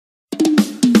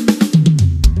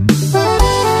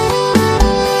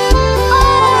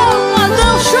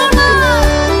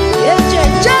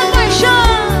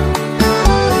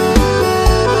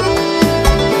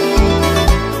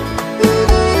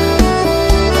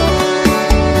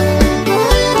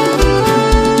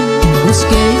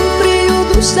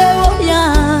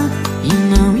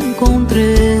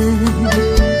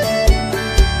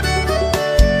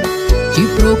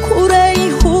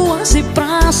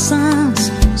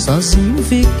Sozinho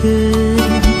fiquei,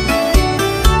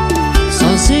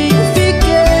 sozinho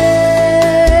fiquei,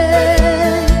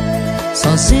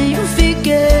 sozinho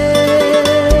fiquei.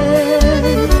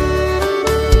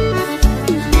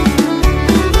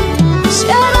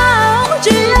 Será onde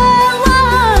ela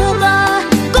anda,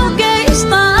 com quem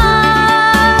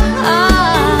está,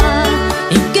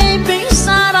 em quem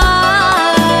pensará,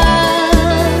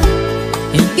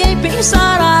 em quem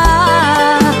pensará.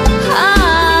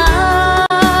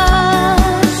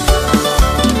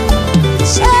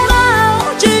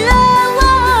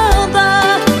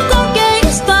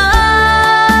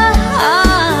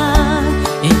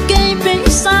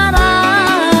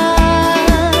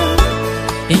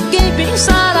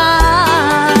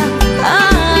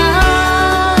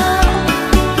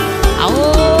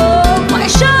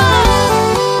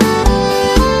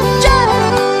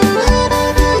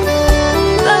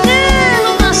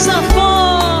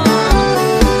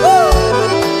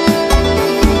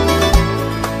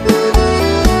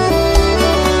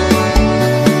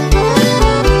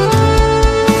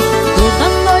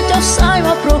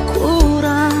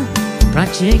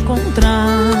 Te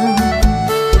encontrar,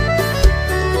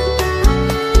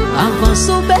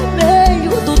 avanço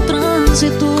vermelho do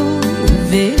trânsito,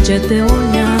 verde é teu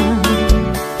olhar.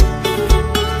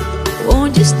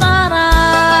 Onde estará?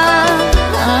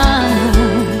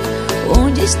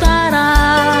 Onde estará?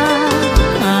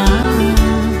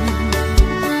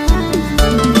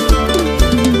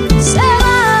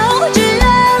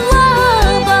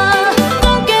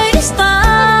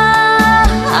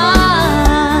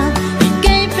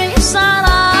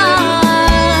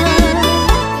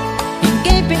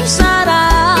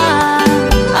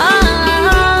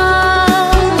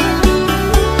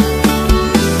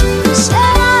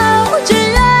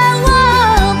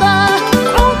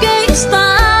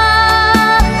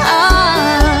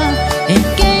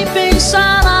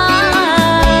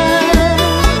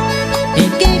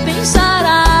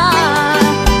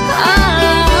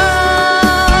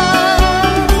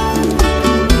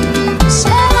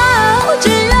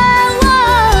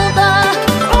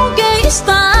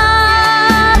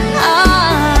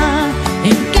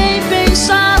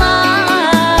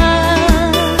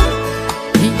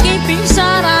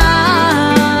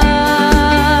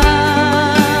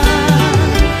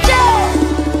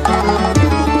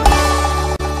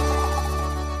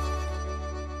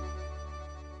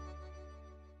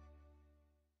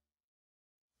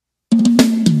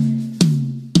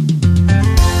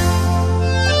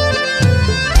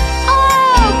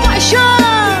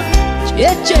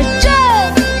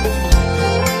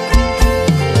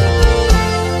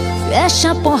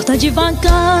 Fecha a porta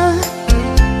devagar,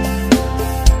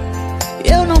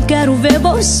 eu não quero ver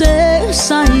você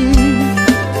sair.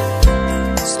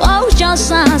 Solte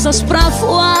as asas pra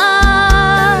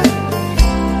voar,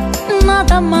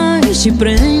 nada mais te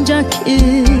prende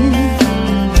aqui.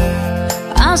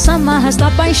 As amarras da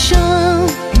paixão,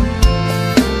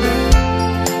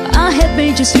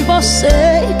 arrebente se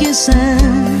você quiser.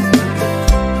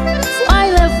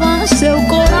 Vai levar seu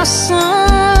coração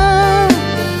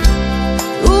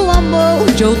o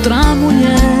amor de outra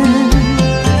mulher.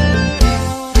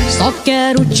 Só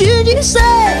quero te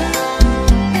dizer,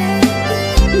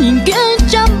 ninguém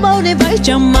te amou nem vai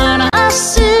te amar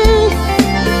assim.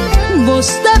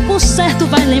 Você por certo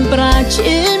vai lembrar de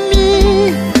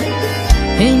mim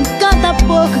em cada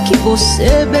boca que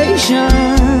você beijar.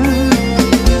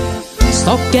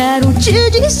 Só quero te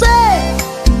dizer,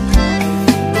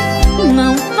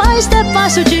 não vai ser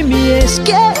fácil de me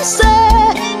esquecer.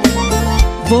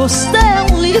 Você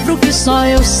é um livro que só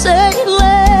eu sei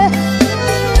ler,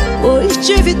 pois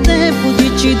tive tempo de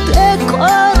te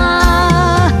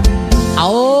decorar.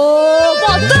 Aô,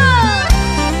 botão!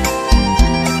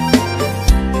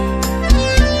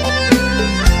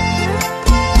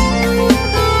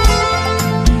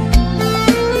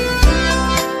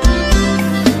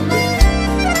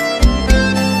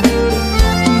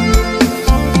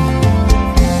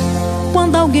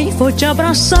 Quando alguém for te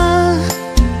abraçar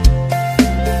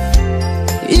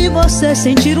e você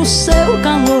sentir o seu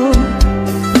calor,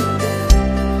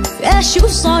 feche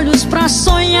os olhos pra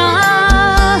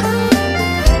sonhar.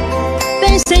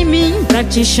 Pense em mim pra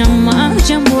te chamar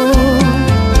de amor.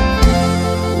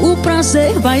 O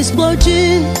prazer vai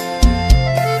explodir.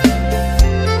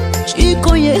 Te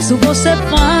conheço, você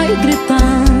vai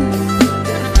gritar.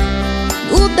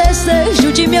 O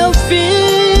desejo de me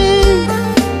ouvir,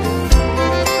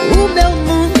 o meu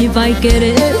nome vai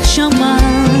querer chamar.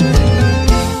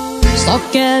 Só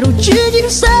quero te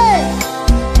dizer,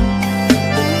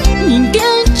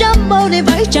 ninguém te amou nem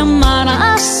vai te amar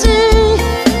assim.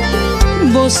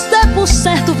 Você por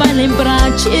certo vai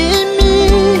lembrar de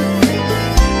mim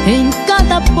em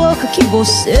cada boca que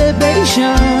você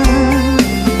beija.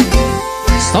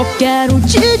 Só quero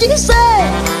te dizer,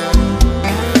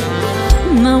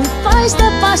 não vai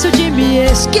ser fácil de me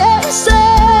esquecer.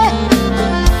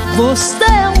 Você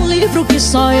é um livro que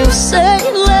só eu sei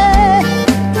ler,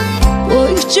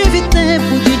 pois tive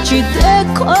tempo de te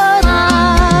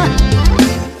decorar.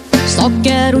 Só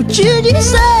quero te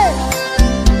dizer,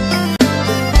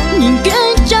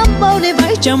 ninguém te amou nem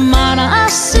vai te amar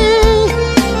assim.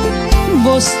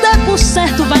 Você por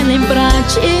certo vai lembrar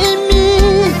de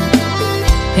mim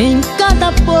em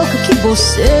cada boca que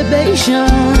você beija.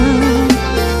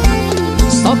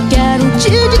 Só quero te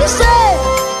dizer,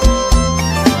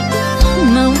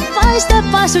 não vai ser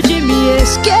fácil de me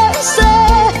esquecer.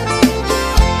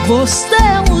 Você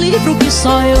é um livro que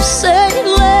só eu sei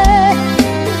ler,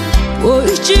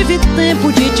 pois tive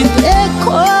tempo de te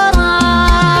decorar.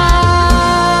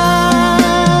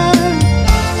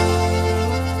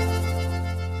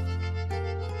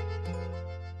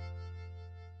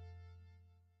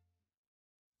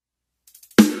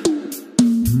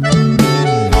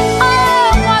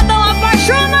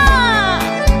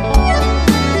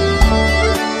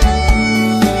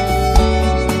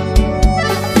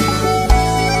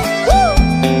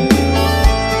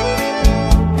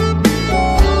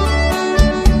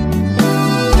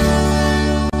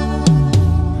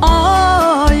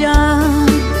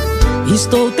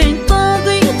 Estou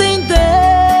tentando entender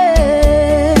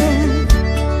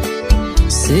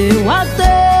seu adeus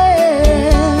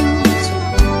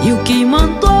e o que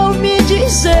mandou me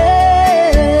dizer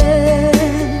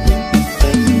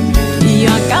que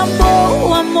acabou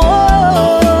o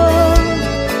amor,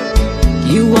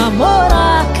 que o amor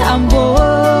acabou,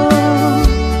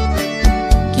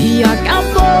 que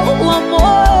acabou o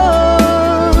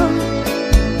amor,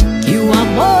 que o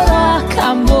amor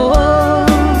acabou.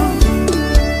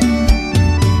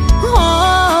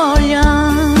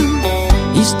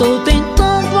 Estou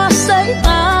tentando aceitar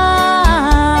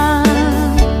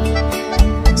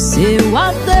seu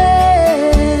adeus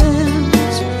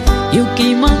e o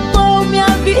que mandou me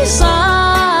avisar.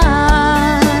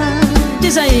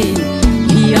 Diz aí,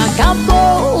 que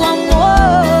acabou o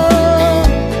amor,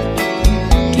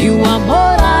 que o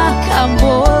amor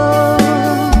acabou,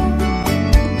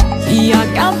 que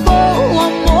acabou o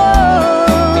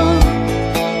amor,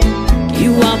 que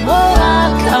o amor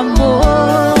acabou.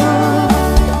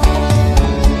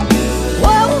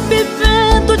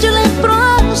 De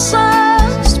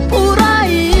lembranças por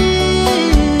aí,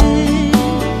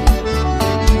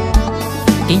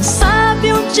 quem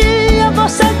sabe um dia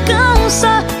você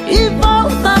cansa e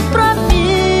volta pra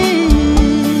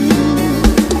mim.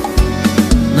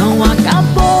 Não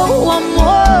acabou o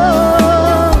amor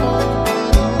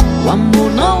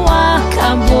não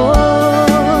acabou.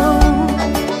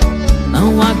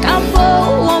 Não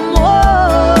acabou o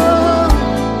amor,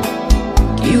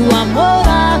 que o amor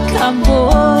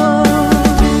acabou.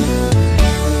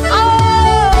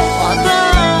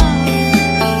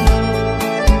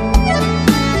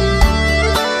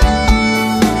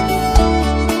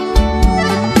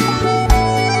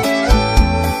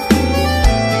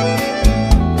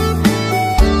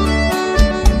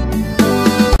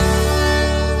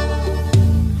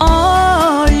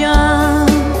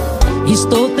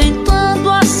 Estou tentando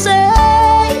aceitar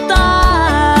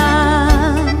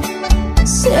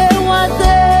seu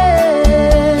adeus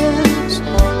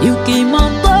e o que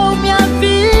mandou me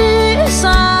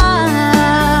avisar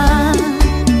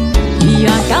que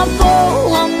acabou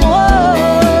o amor,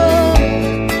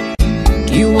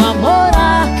 que o amor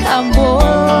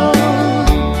acabou,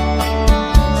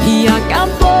 que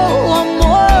acabou o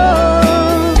amor,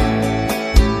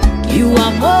 que o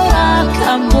amor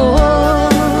acabou.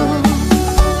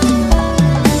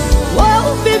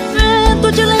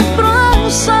 De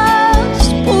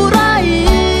lembranças por aí,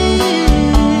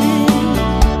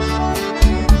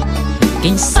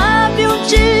 quem sabe um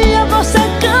dia você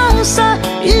cansa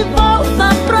e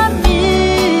volta pra mim.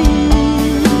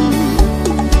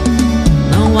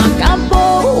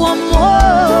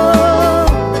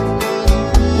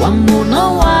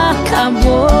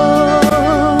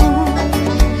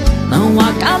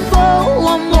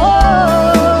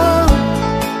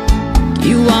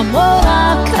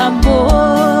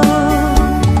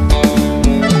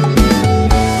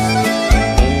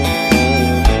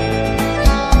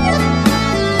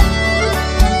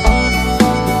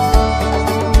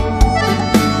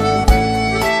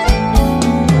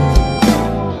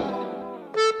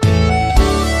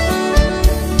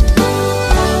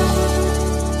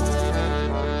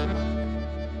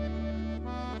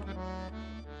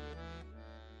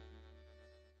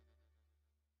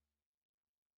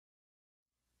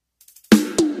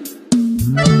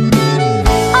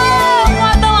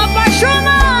 modão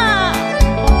apaixonado.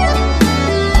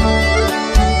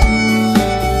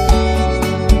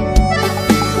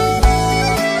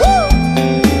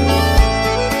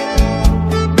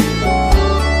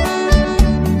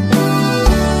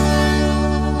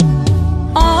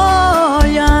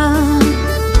 Olha,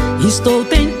 estou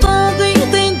tentando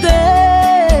entender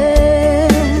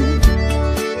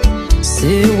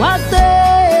seu adeus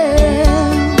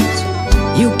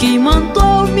e o que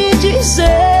mandou me dizer.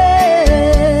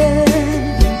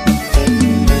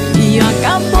 E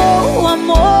acabou o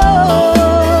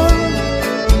amor,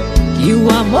 que o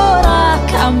amor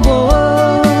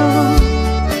acabou,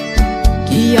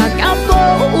 que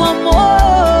acabou o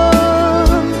amor,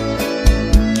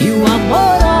 que o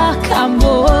amor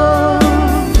acabou.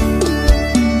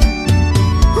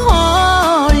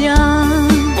 Olha,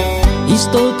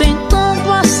 estou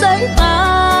tentando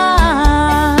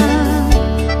aceitar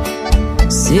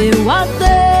seu adeus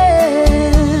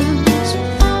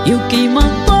e o que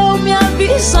mandou me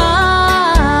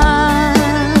avisar.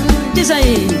 Diz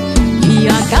aí, que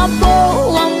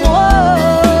acabou o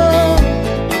amor,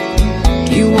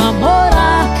 que o amor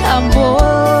acabou,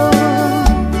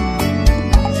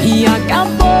 que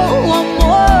acabou o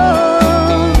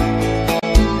amor,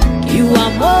 que o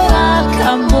amor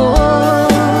acabou.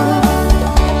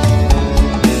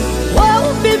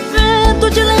 Vou vivendo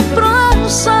de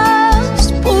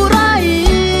lembranças por aí.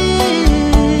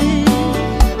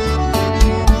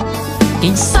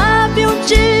 Quem sabe um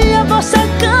dia você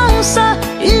cansa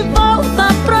e volta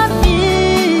pra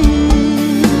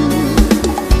mim.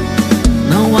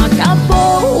 Não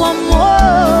acabou o amor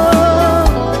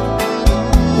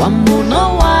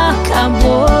não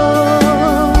acabou.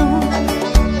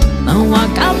 Não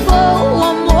acabou o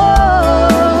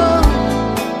amor,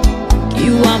 que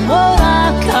o amor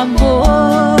acabou.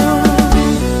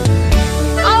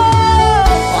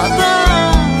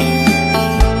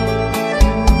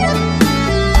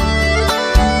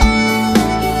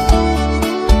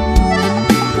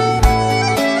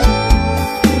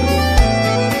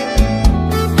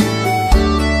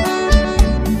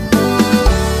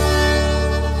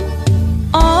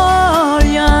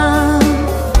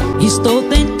 Estou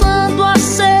tentando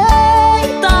aceitar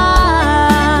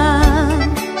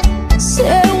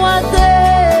seu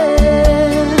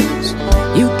adeus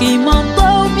e o que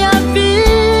mandou me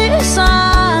avisar.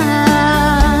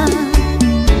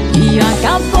 E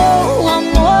acabou o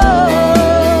amor,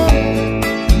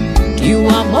 que o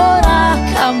amor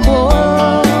acabou,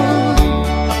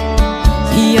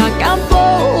 e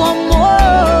acabou o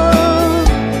amor,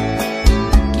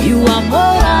 que o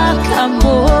amor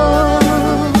acabou.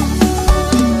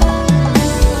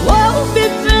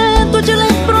 De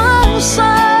lembranças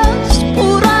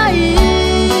por aí.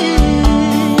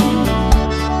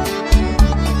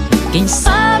 Quem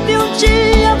sabe um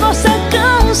dia você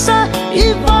cansa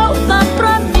e volta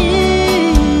pra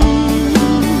mim.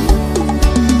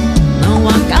 Não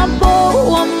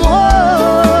acabou o amor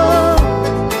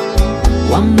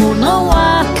não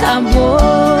acabou.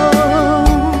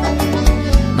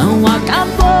 Não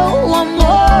acabou o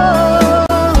amor,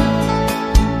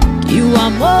 que o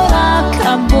amor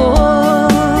acabou.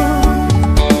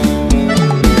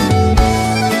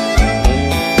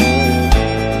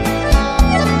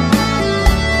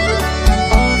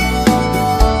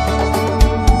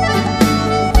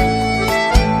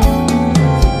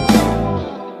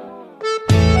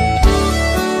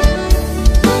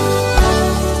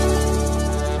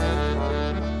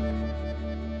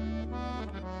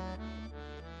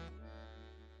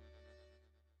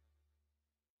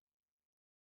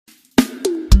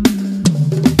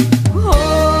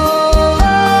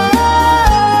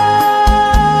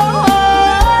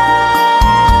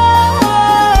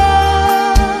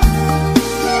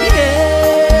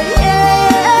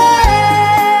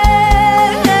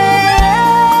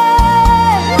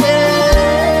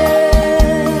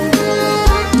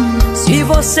 Se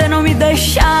você não me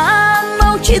deixar,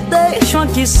 não te deixo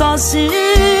aqui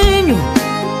sozinho.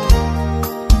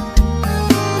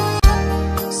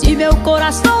 Se meu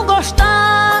coração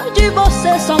gostar de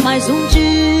você só mais um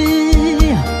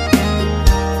dia,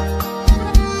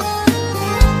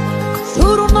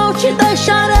 juro não te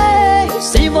deixarei,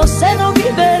 sem você não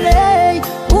viverei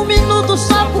um minuto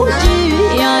só por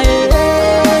dia.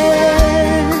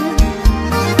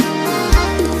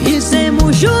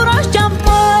 Fizemos juros de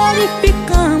amor e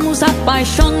ficamos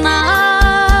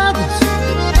apaixonados.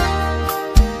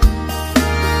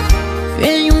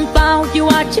 Vem um tal de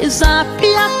WhatsApp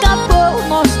e acabou o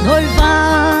nosso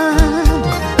noivado.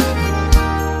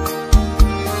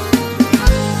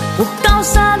 Por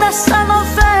causa dessa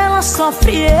novela só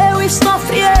sofre eu e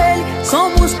sofre ele,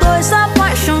 somos dois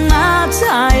apaixonados,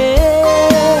 aê.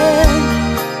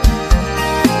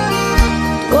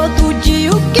 Todo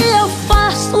dia o que eu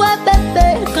faço é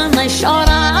beber cana e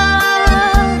chorar.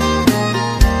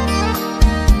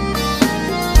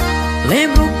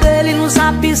 Lembro dele no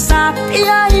zap zap e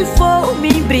aí vou me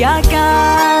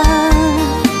embriagar.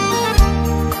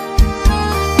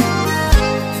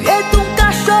 Feito um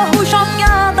cachorro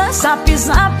jogado, zap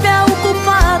zap é o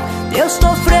culpado, eu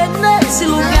sofrendo nesse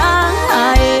lugar,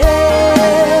 aê.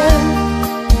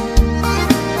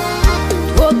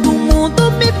 Todo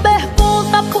mundo me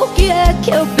pergunta por que é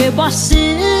que eu bebo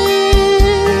assim.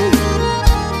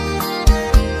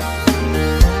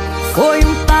 Foi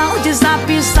um tal de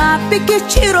zap zap que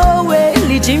tirou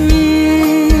ele de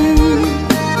mim.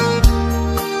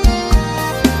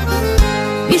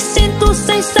 Me sinto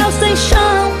sem céu, sem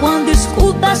chão quando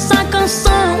escuto essa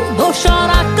canção. Vou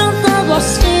chorar cantando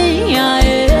assim,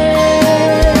 aê.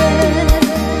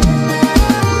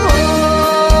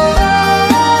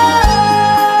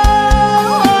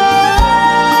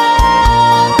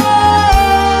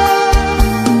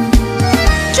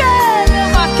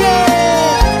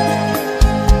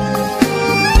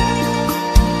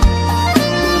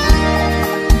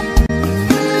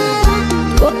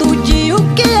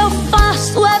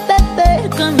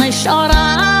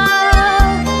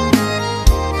 Chorar.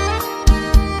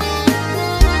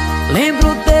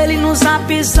 Lembro dele no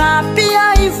zap zap e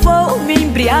aí vou me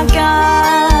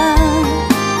embriagar.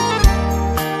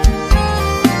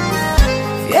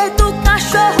 Feito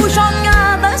cachorro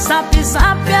jogada, zap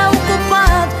zap é o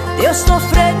culpado, eu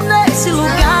sofrer nesse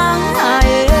lugar,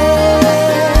 aê.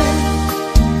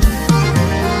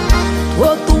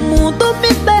 Todo mundo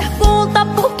me pergunta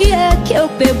por que é que eu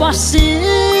bebo assim.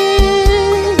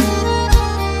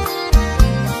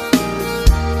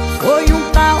 Foi um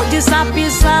tal de zap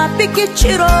zap que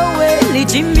tirou ele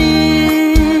de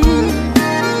mim.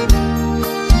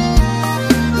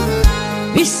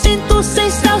 Me sinto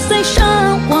sem céu, sem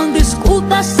chão quando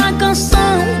escuto essa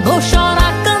canção. Vou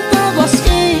chorar cantando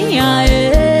assim,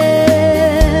 aê.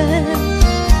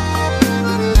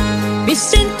 Me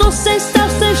sinto sem céu,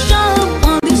 sem chão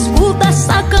quando escuto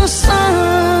essa canção.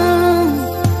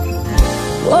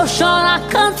 Vou chorar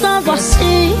cantando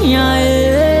assim,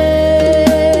 aê.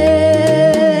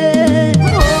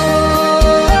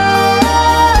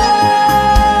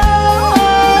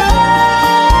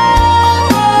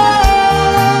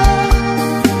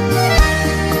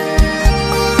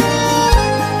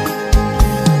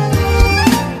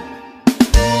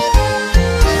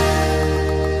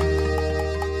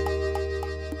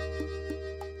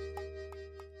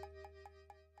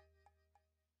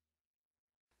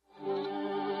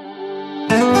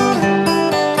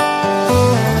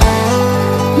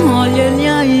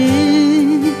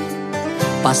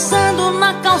 Passando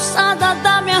na calçada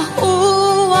da minha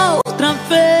rua outra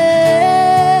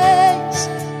vez,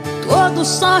 todo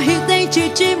sorridente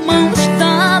de mãos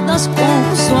dadas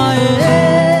com sua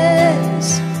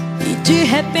ex. E de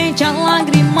repente a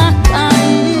lágrima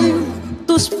caiu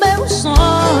dos meus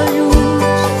olhos.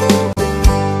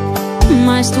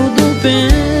 Mas tudo bem,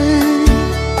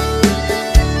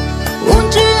 um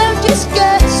dia eu te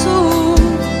esqueço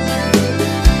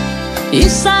e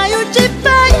saio de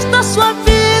vez da sua vida.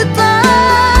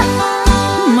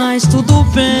 Mas tudo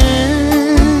bem,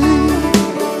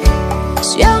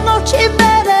 se eu não te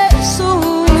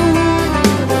mereço,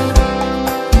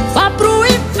 vá pro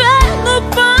inferno,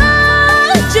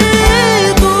 bandido.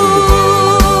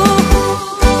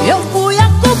 Eu fui a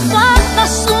culpada,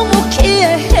 assumo que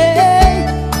errei,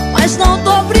 mas não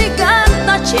tô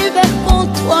obrigada a te ver com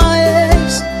tua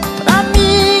ex. Pra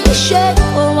mim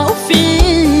chegou ao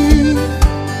fim.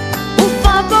 Por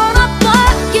favor,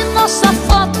 apague nossa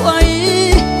foto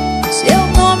aí, seu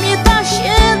nome da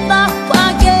agenda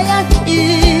apaguei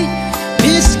aqui.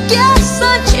 Me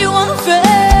esqueça de uma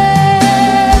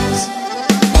vez.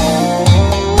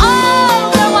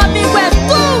 Oh, meu amigo, é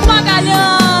tu,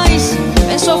 Magalhaes.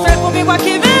 Vem sofrer comigo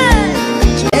aqui, vem.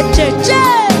 Tchê, tchê, tchê.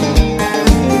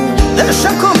 Deixa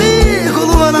comigo,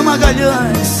 Luana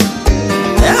Magalhaes,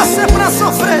 essa é pra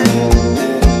sofrer.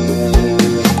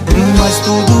 Mas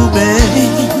tudo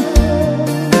bem,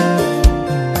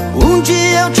 um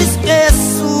dia eu te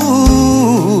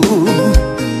esqueço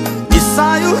e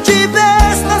saio de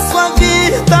vez na sua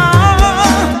vida.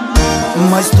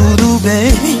 Mas tudo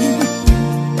bem,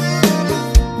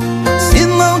 se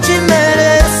não te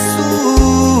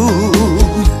mereço,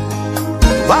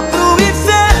 vá pro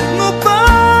inferno,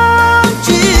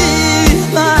 bandida.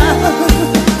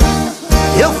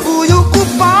 Eu fui o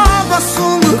culpado,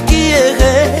 assumo que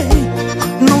errei,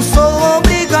 não sou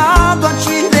obrigado a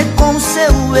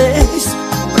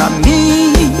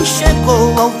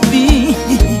chegou ao fim.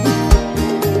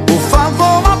 Por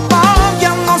favor, apague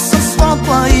as nossas fotos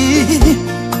aí.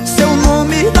 Seu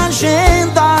nome da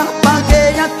agenda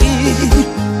apaguei aqui.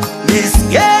 Me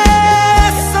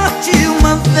esqueça de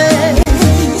uma vez.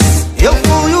 Eu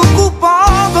fui o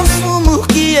culpado, assumo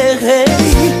que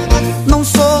errei. Não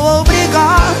sou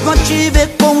obrigado a te ver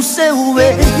com seu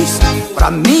ex.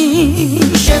 Pra mim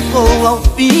chegou ao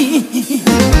fim.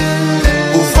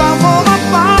 Por favor,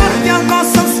 apague as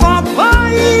nossas fotos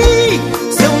aí.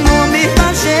 Seu nome da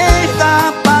agenda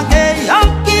apaguei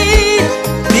aqui.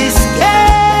 Me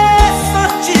esqueça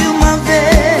de uma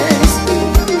vez.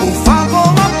 Por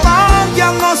favor, apague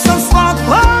as nossas fotos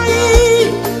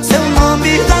aí. Seu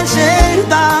nome da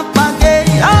agenda apaguei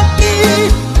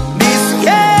aqui. Me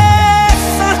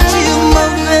esqueça de uma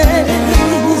vez.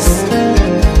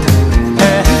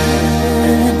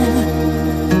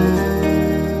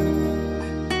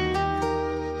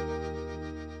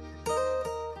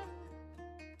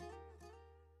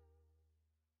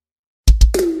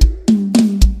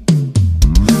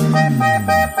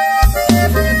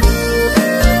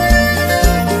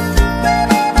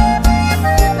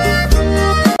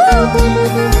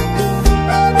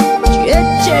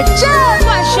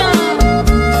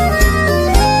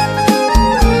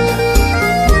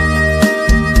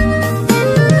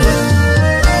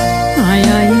 Ai,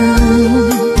 ai, ai,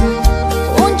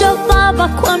 onde eu tava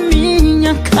com a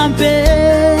minha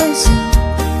cabeça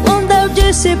quando eu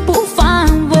disse por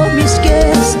favor me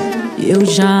esqueça? Eu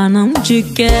já não te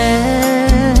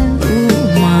quero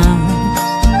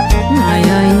mais. Ai,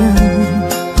 ai,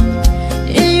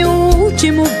 ai, em um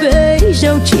último beijo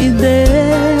eu te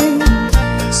dei.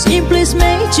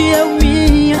 Simplesmente eu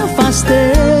me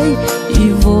afastei e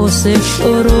você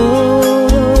chorou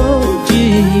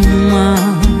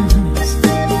demais.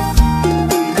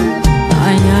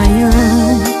 Ai, ai,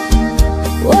 ai,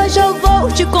 hoje eu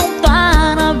vou te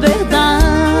contar a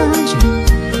verdade.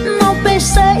 Não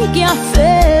pensei que a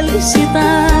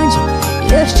felicidade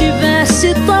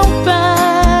estivesse tão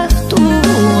perto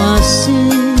assim.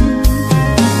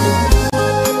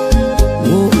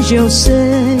 Hoje eu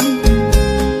sei,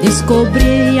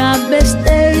 descobri a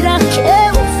besteira que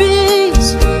eu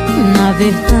fiz. Na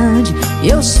verdade,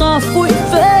 eu só fui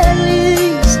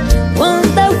feliz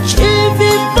quando eu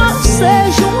tive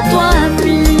você junto a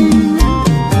mim.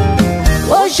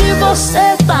 Hoje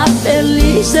você tá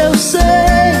feliz, eu sei.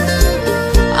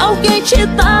 Alguém te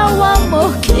dá o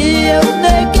amor que eu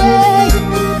neguei.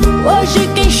 Hoje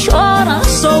quem chora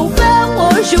sou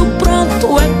eu. Hoje o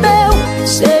pranto é meu.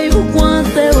 Sei o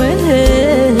quanto eu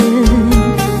errei.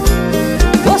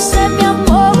 Você me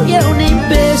amou e eu nem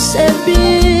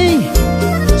percebi.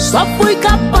 Só fui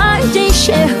capaz de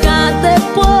enxergar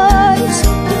depois.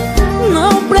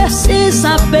 Não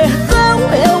precisa perdão,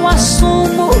 eu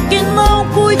assumo que não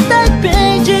cuidei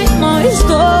bem de nós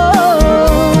dois.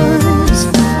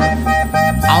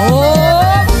 Aô,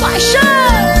 paixão!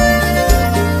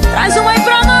 Traz uma aí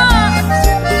pra nós!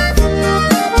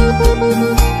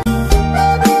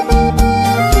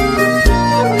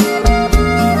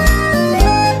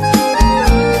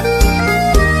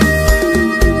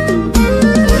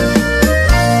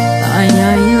 Ai,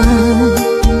 ai, ai,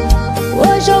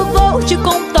 hoje eu vou te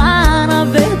contar a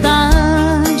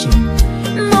verdade.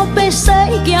 Não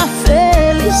pensei que a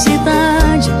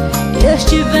felicidade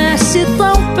estivesse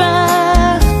tão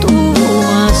perto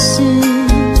assim.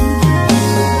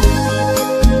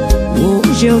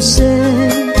 Hoje eu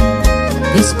sei,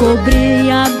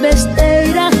 descobri a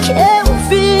besteira que eu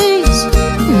fiz.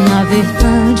 Na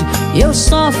verdade, eu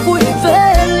só fui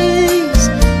feliz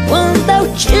quando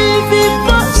eu tive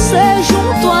você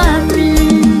junto a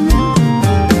mim.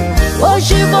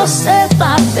 Hoje você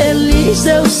tá feliz,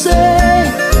 eu sei.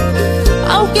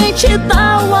 Alguém te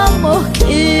dá o amor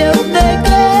que eu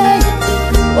neguei.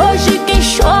 Hoje quem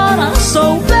chora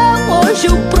sou eu. Hoje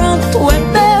o pranto é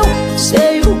meu.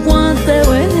 Sei o quanto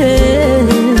eu errei.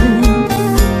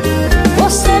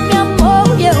 Você me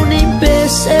amou e eu nem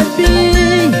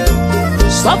percebi.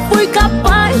 Só fui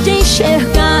capaz de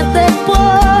enxergar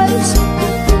depois.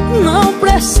 Não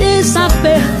precisa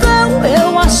perdão,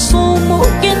 eu assumo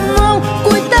que não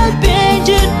cuidei bem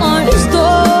de nós dois.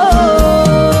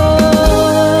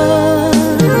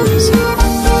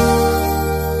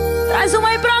 Traz uma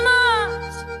aí pra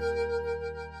nós.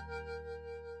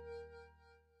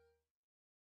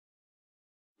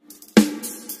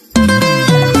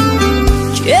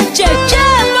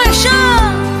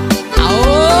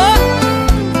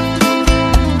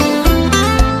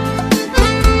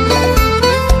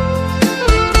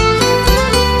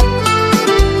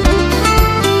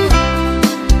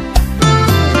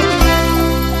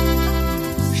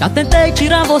 Já tentei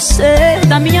tirar você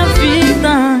da minha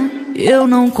vida, eu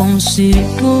não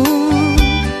consigo.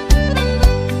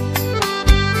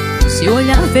 Se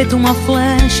olhar feito uma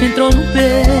flecha entrou no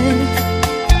peito,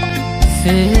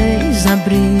 fez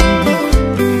abrir.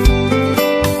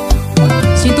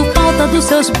 Sinto falta dos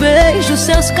seus beijos,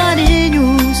 seus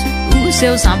carinhos, os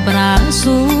seus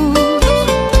abraços.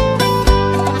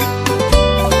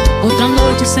 Outra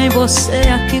noite sem você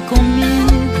aqui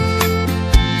comigo,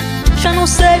 já não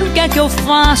sei o que é que eu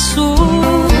faço.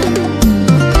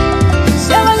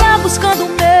 Se eu olhar buscando o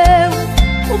meu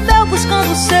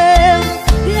buscando o seu,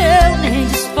 eu nem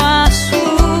desfaço.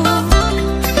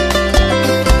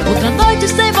 Outra noite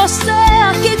sem você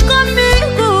aqui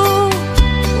comigo,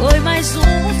 foi mais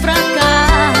um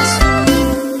fracasso.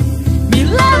 Me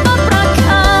leva pra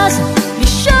casa, me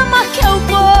chama que eu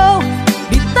vou,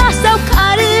 me dá seu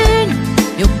carinho,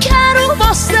 eu quero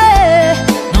você,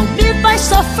 não me faz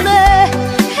sofrer,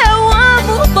 eu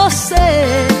amo você,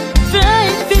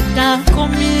 vem ficar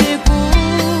comigo.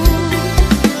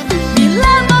 Me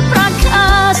leva pra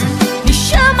casa, me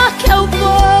chama que eu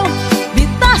vou, me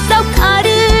dá seu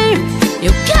carinho,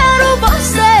 eu quero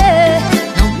você,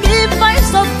 não me faz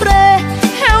sofrer,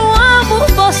 eu amo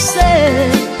você,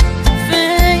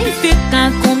 vem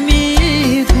ficar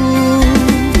comigo.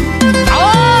 Ô,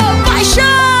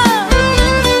 paixão,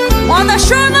 manda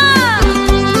chama.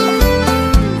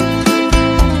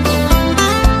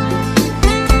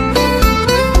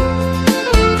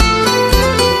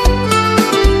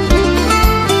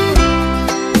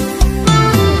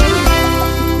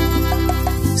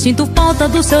 Sinto falta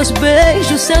dos seus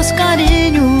beijos, seus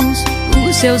carinhos,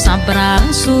 os seus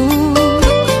abraços.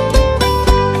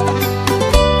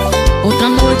 Outra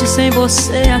noite sem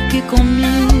você aqui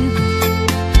comigo,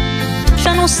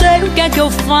 já não sei o que é que eu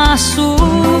faço.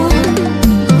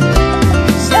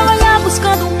 Se eu olhar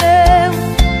buscando o meu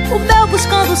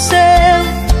buscando o seu,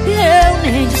 eu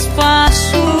nem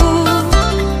desfaço.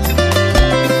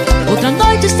 Outra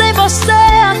noite sem você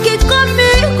aqui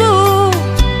comigo,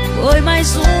 foi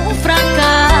mais um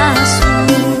fracasso.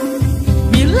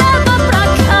 Me leva pra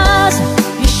casa,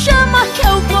 me chama que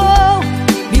eu vou,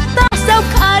 me dá seu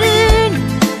carinho,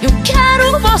 eu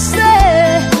quero você,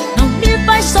 não me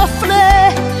faz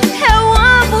sofrer, eu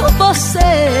amo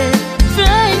você,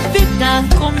 vem ficar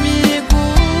comigo.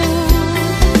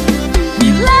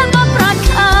 Me leva pra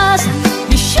casa,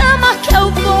 me chama que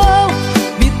eu vou,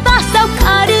 me dá seu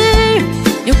carinho,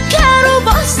 eu quero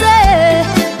você,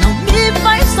 não me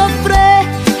faz sofrer,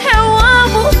 eu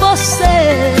amo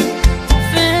você,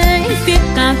 vem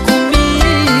ficar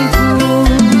comigo.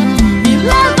 Me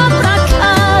leva pra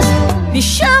casa, me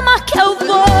chama que eu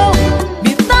vou,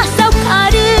 me dá seu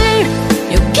carinho,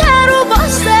 eu quero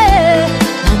você,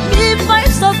 não me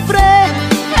faz sofrer,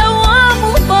 eu amo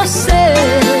você,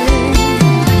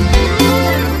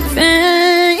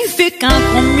 vem ficar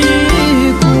comigo.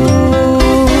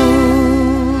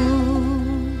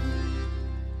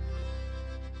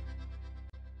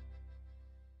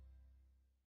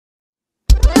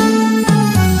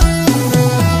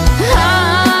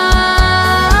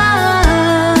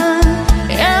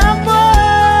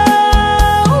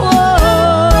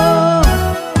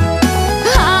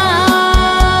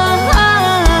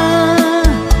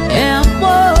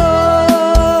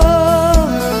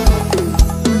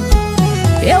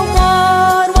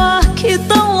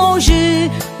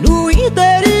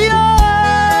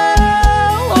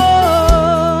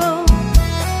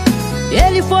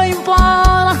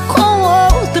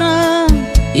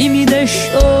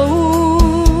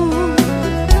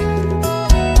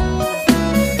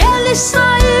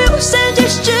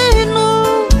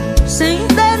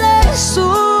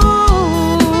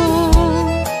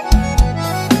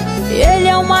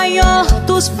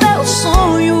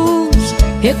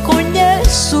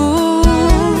 Reconheço.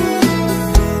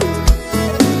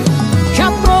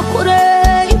 Já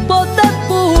procurei poder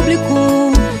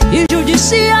público e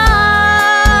judicial.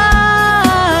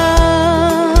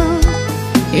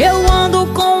 Eu ando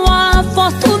com a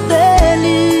foto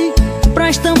dele pra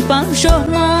estampar no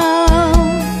jornal.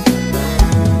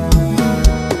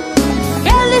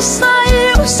 Ele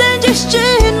saiu sem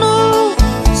destino,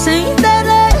 sem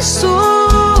endereço.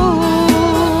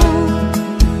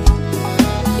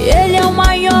 Ele é o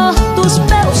maior dos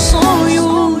meus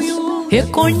sonhos,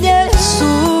 reconheço.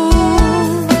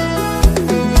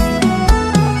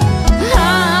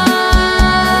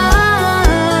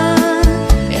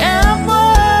 É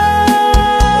amor.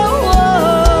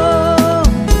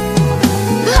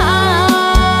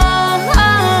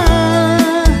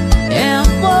 É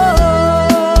amor.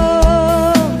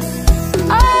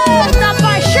 Eita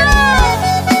paixão,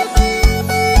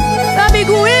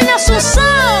 amigo.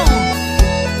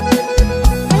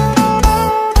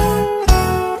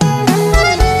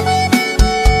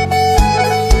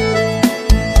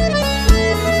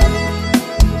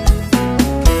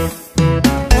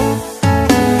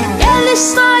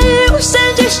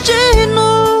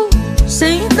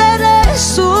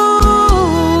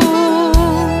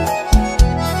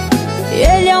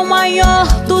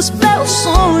 dos meus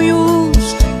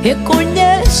sonhos,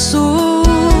 reconheço.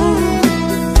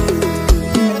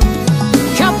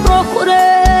 Já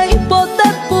procurei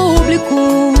poder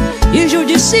público e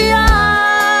judicial.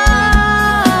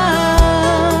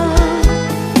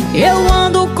 Eu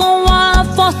ando com a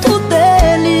foto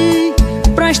dele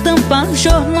pra estampar no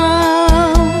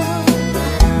jornal.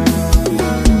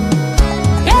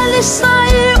 Ele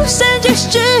saiu sem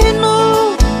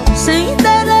destino, sem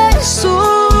endereço.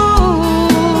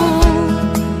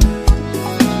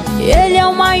 Ele é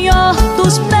o maior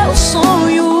dos meus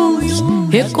sonhos,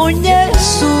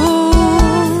 reconheço.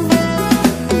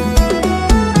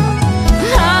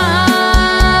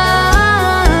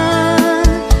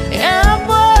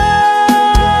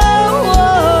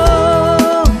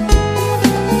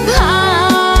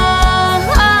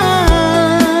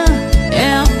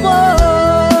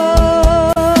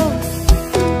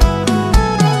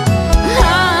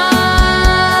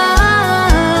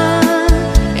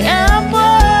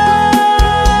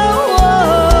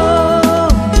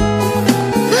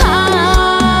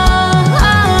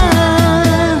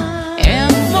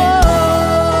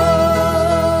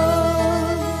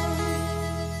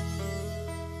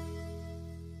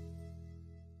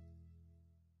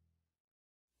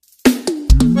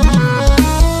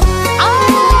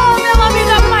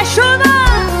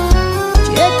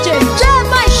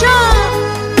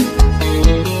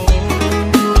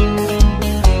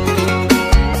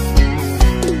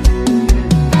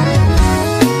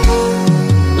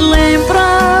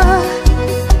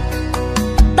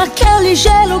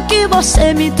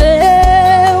 Você me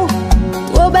deu,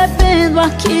 tô bebendo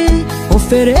aqui,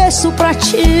 ofereço pra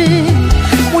ti,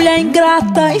 mulher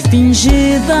ingrata e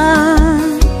fingida.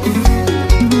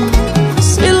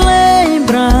 Se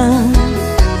lembra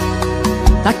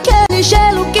daquele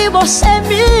gelo que você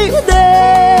me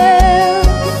deu?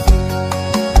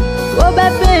 Tô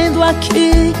bebendo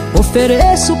aqui,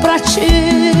 ofereço pra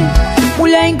ti,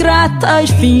 mulher ingrata e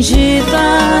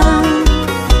fingida.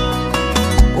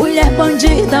 Mulher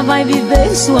bandida vai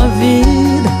viver sua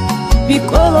vida, me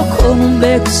colocou num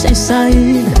beco sem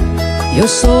saída e eu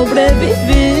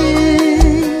sobrevivi.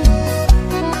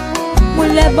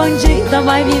 Mulher bandida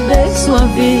vai viver sua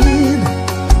vida,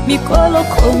 me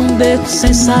colocou num beco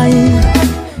sem saída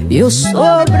e eu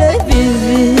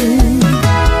sobrevivi.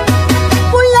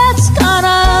 Mulher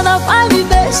descarada vai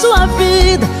viver sua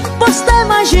vida, você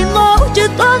imaginou de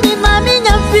dominar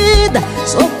minha vida.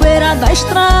 Sou poeira da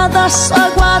estrada, sou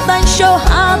água da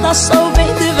enxurrada, sou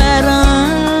vento e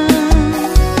verão.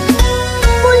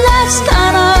 Mulher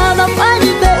descarada vai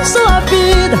viver sua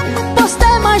vida, você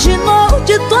imaginou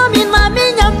de dominar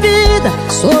minha vida.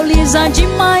 Sou lisa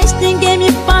demais, ninguém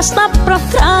me passa pra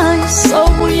trás, sou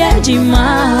mulher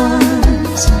demais.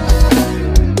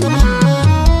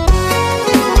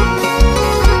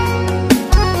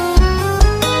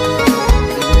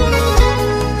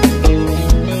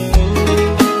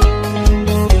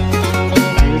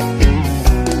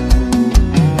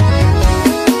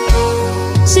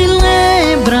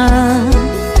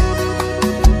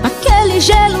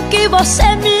 Gelo que você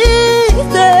me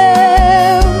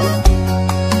deu,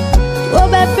 tô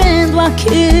bebendo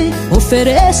aqui,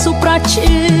 ofereço pra ti,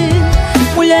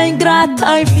 mulher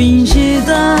ingrata e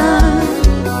fingida.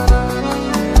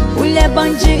 Mulher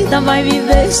bandida vai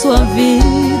viver sua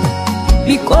vida,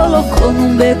 me colocou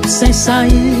num beco sem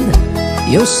saída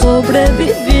e eu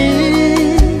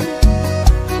sobrevivi.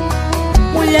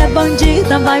 Mulher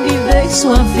bandida vai viver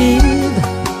sua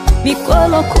vida, me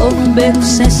colocou num beco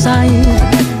sem saída,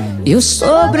 eu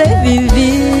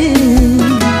sobrevivi.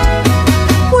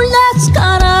 Mulher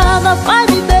descarada vai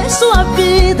viver sua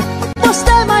vida,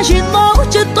 você imaginou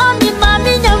de dominar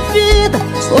minha vida.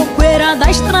 Sou poeira da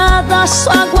estrada,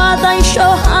 sou água da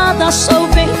enxurrada, sou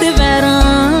vento e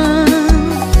verão.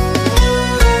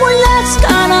 Mulher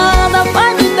descarada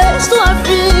vai viver sua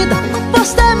vida,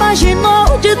 você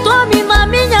imaginou de dominar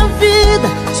minha vida.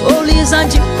 Sou lisa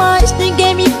demais,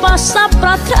 ninguém me passa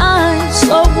pra trás,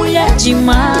 sou mulher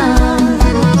demais.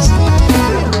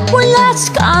 Mulher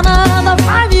descarada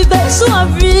vai viver sua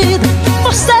vida,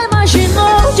 você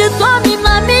imaginou de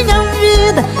dominar minha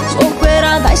vida. Sou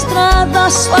poeira da estrada,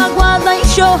 sou água da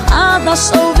enxurrada,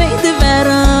 sou vento e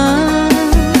verão.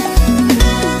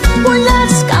 Mulher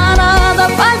descarada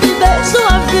vai viver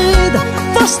sua vida,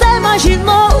 você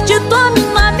imaginou de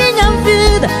dominar minha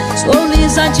vida. Sou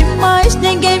lisa demais,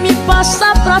 ninguém me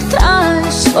passa pra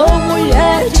trás, sou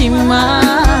mulher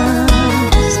demais.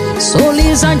 Sou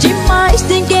lisa demais,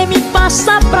 ninguém me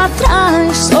passa pra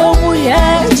trás, sou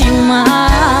mulher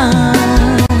demais.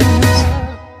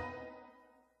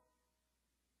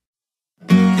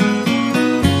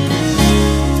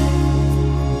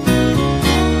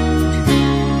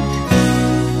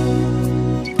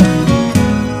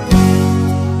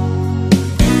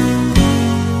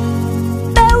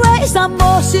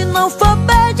 não for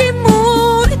pedir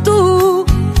muito,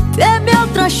 dê-me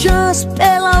outra chance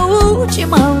pela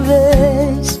última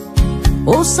vez.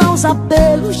 Ouça os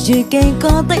apelos de quem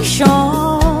canta e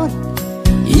chora,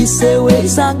 e seu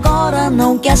ex agora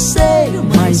não quer ser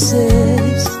mais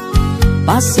ex.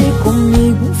 Passe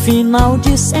comigo um final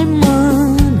de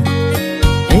semana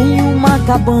em uma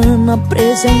cabana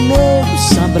presa em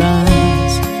meus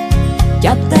abraços, que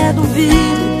até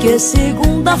duvido que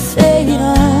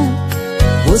segunda-feira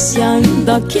você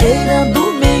ainda queira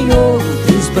dormir em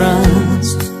outros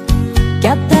braços. Que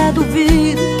até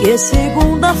duvido que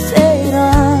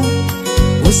segunda-feira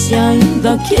você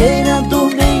ainda queira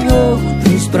dormir em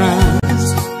outros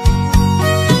braços.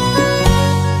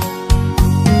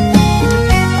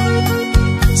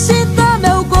 Sinta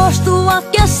meu gosto,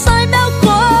 aqueça em meu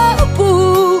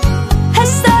corpo,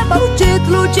 receba o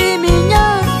título de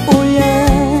minha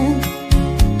mulher.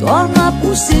 Torna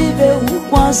possível o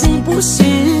quase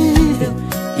impossível,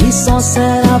 e só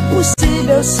será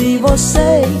possível se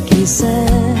você quiser.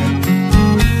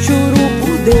 Juro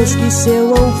por Deus que se eu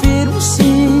ouvir um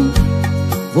sim,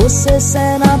 você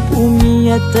será por mim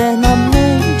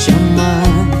eternamente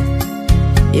amar.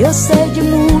 Eu sei de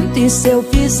muito e se eu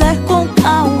fizer com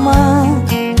calma,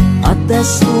 até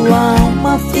sua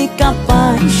alma fica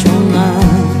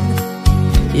apaixonada.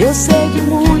 Eu sei de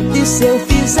muito e se eu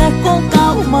fizer com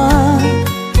calma,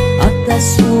 até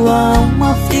sua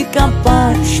alma fica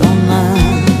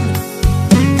apaixonada.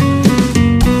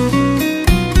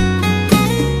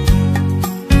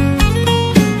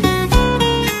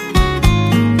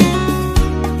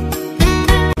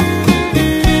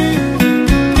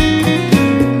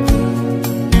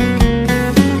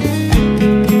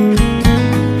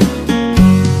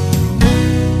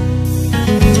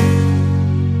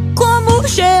 Como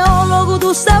geólogo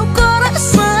do seu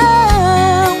coração,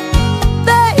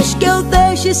 desde que eu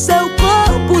deixe seu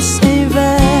corpo sem véu,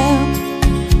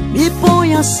 me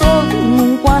ponha solto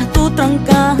num quarto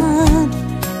trancado,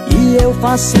 e eu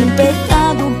faço um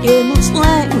pecado que nos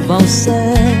leva ao céu.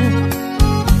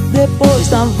 Depois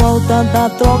da volta da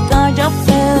troca de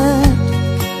afeto,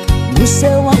 no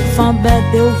seu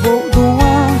alfabeto eu vou do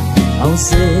A ao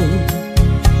Z.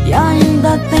 E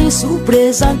ainda tem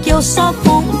surpresa que eu só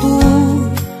conto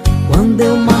quando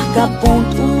eu marcar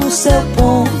ponto no seu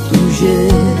ponto G.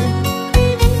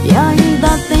 E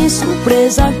ainda tem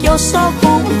surpresa que eu só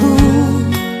conto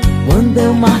quando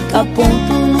eu marcar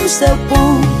ponto no seu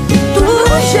ponto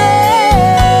G.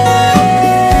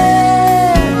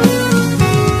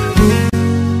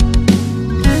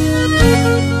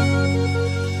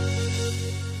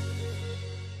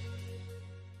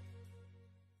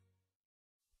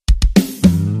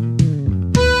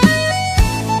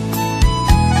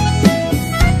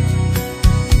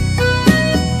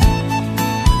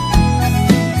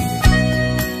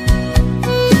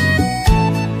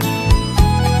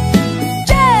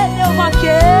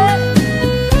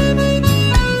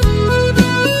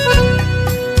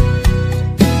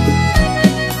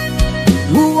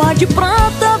 Lua de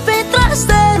prata vem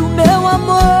trazer o meu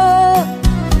amor,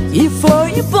 e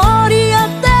foi embora e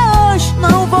até hoje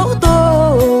não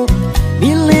voltou.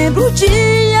 Me lembro o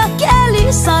dia que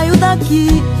ele saiu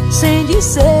daqui sem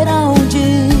dizer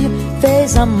aonde,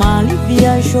 fez a mala e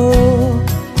viajou.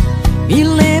 Me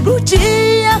lembro o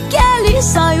dia que ele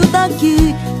saiu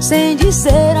daqui sem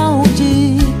dizer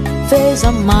aonde, fez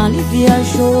a mala e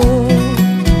viajou.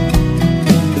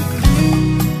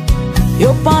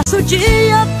 Eu passo o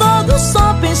dia todo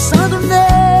só pensando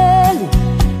nele,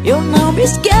 eu não me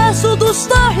esqueço do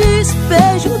sorriso,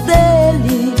 beijo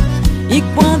dele. E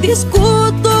quando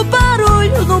escuto o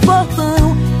barulho no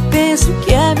portão, penso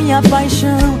que é minha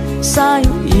paixão,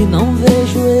 saio e não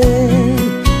vejo ele.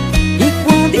 E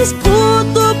quando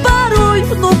escuto o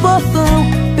barulho no portão,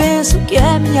 penso que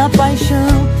é minha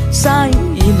paixão,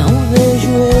 saio e não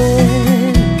vejo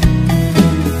ele.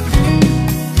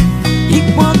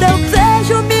 E quando eu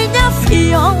vejo minha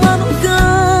viola no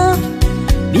canto,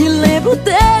 me lembro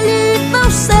dele e não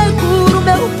seguro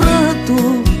meu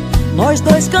pranto. Nós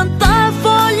dois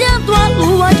cantavam olhando a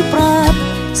lua de prata,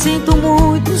 sinto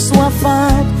muito sua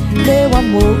falta, meu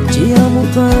amor, te amo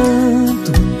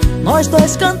tanto. Nós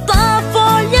dois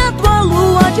cantavam olhando a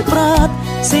lua de prata,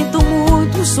 sinto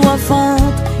muito sua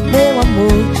falta, meu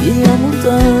amor, te amo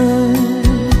tanto.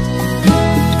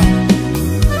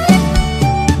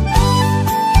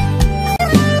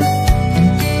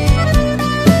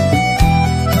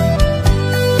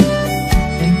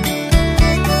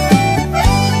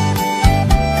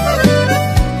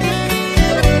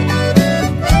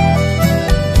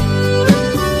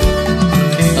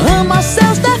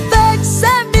 Seus defeitos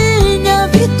é minha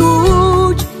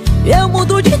virtude, eu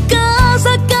mudo de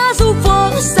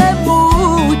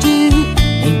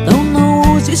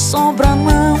sombra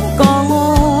não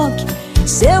coloque.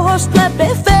 Seu rosto é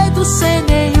perfeito sem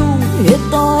nenhum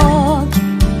retoque.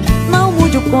 Não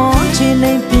mude o corte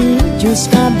nem pinte os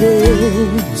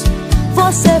cabelos.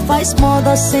 Você faz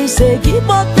moda sem seguir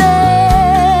modelo.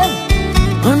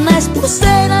 Anéis,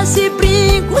 pulseiras e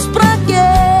brincos pra quê?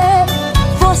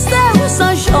 Você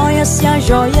usa joia se a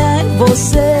joia é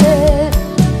você.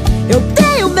 Eu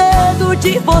tenho medo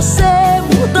de você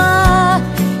mudar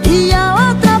e a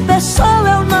outra pessoa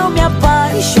eu não me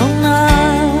apaixonar.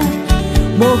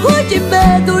 Morro de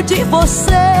medo de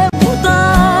você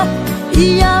mudar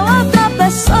e a outra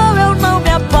pessoa eu não me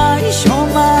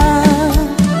apaixonar.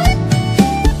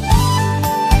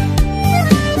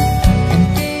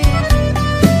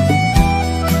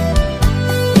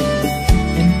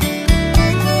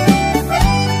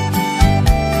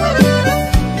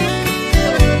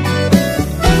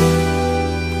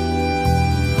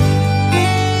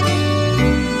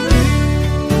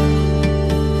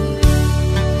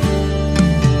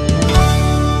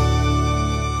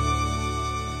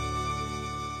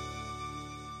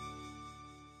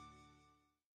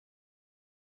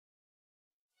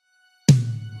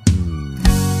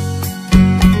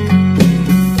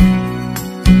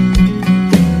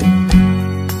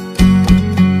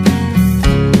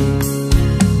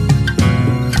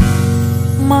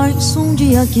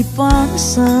 Que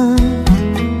passa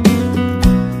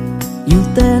e o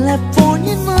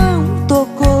telefone não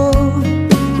tocou.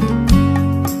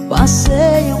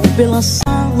 Passeiam pela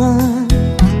sala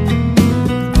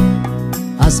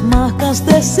as marcas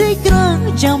desse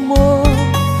grande amor.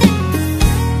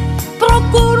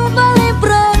 Procuro na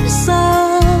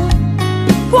lembrança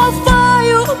qual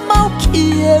foi o mal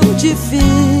que eu te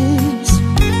fiz.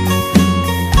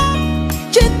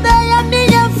 Te dei a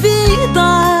minha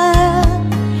vida,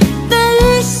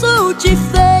 te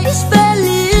fez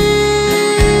feliz.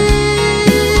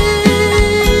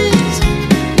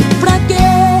 Pra que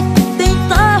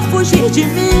tentar fugir de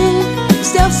mim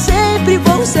se eu sempre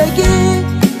vou seguir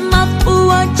na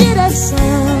tua direção?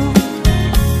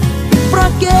 Pra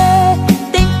que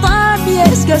tentar me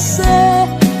esquecer?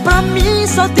 Pra mim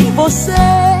só tem você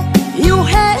e o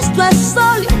resto é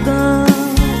solidão.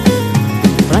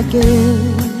 Pra que?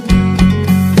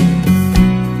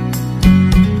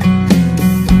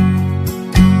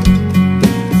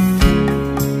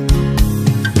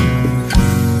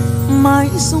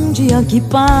 Mais um dia que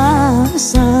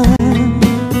passa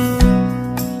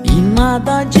e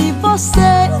nada de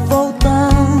você voltar.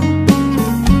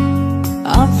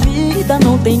 A vida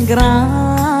não tem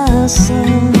graça.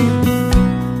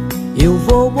 Eu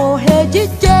vou morrer de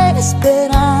te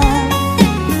esperar.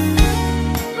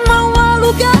 Não há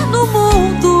lugar no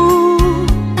mundo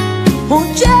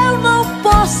onde eu não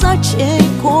possa te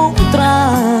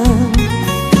encontrar.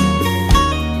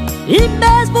 E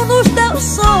mesmo nos teus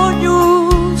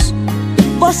sonhos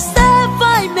você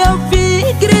vai me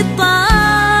ouvir gritar.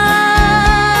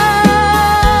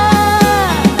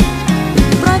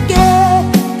 Pra que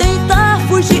tentar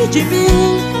fugir de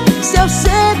mim se eu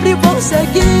sempre vou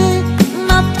seguir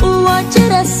na tua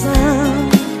direção?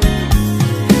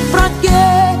 Pra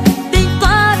que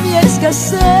tentar me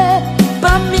esquecer?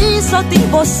 Pra mim só tem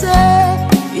você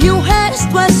e o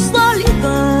resto é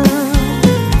solidão.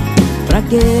 Pra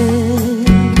quê?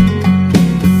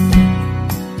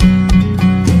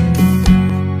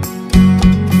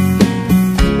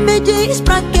 Me diz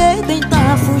pra que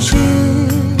tentar fugir?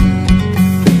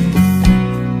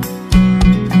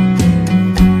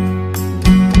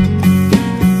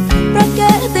 Pra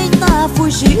que tentar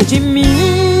fugir de mim?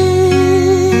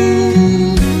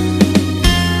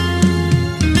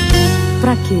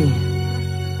 Pra quê?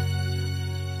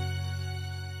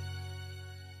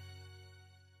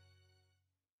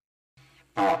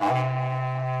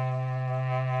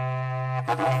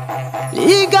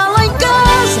 Liga lá em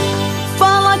casa,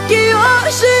 fala que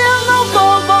hoje eu não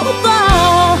vou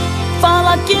voltar.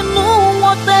 Fala que num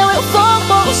hotel eu vou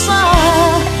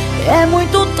bolsar. É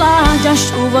muito tarde, a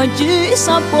chuva de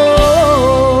sabor.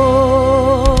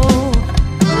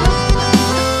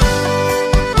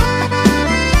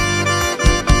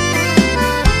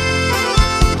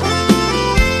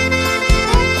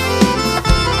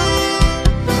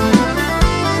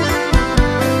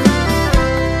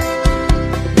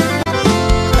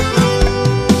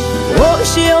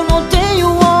 Hoje eu não tenho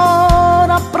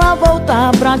hora pra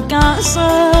voltar pra casa.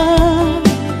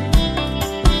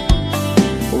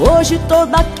 Hoje tô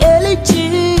daquele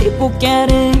tipo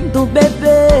querendo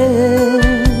beber.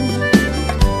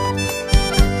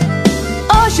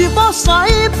 Hoje vou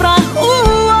sair pra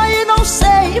rua e não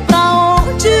sei pra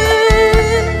onde.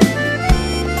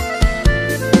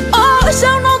 Hoje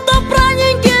eu não tô pra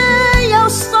ninguém.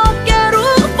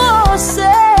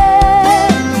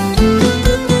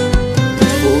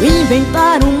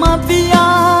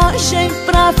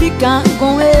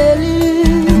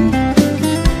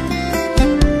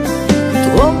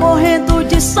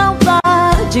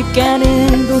 tarde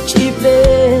querendo te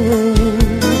ver.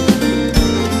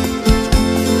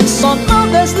 Só não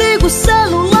desligo o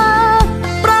celular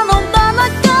pra não dar na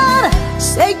cara.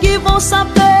 Sei que vão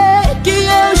saber que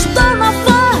eu estou na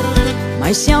farra,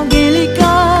 mas se alguém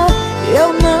ligar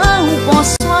eu não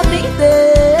posso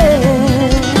atender.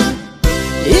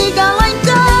 Liga lá em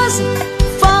casa,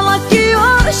 fala que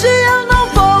hoje eu não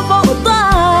vou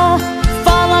voltar.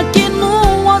 Fala que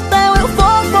num hotel eu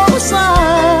vou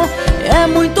pousar. É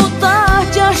muito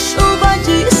tarde, a chuva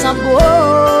de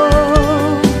sabor.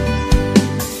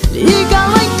 Liga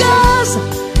lá em casa,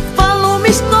 fala uma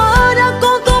história,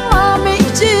 conta uma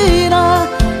mentira.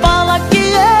 Fala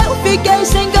que eu fiquei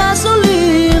sem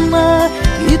gasolina,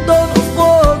 que tô no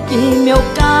fogo e meu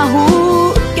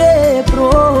carro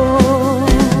quebrou.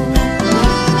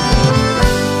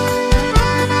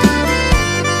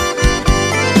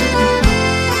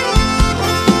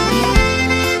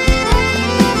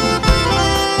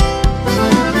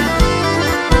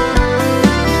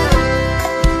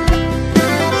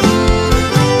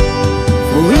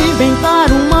 Vou inventar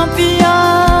uma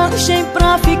viagem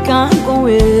pra ficar com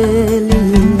ele.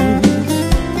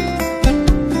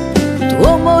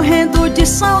 Tô morrendo de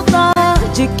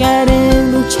saudade,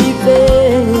 querendo te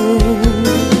ver.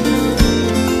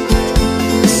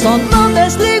 Só não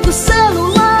desligo o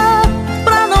celular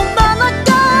pra não dar na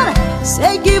cara.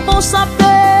 Sei que vão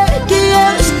saber que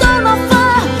eu estou na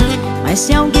farra, mas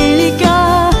se alguém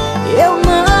ligar eu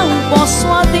não posso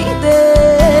atender.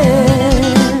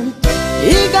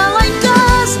 Liga lá em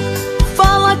casa,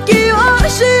 fala que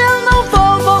hoje eu não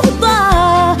vou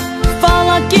voltar.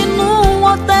 Fala que num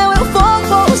hotel eu vou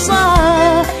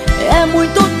pousar. É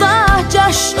muito tarde,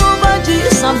 a chuva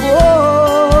de sabor.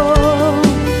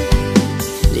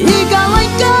 Liga lá em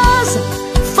casa,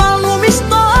 fala uma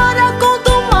história,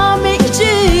 conta uma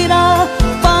mentira.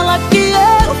 Fala que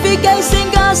eu fiquei sem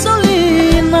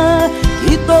gasolina,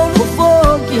 que tô no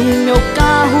fogo e meu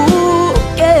carro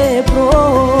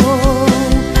quebrou.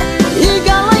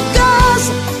 Liga lá em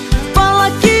casa,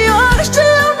 fala que hoje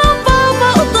eu não vou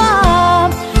voltar.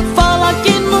 Fala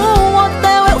que num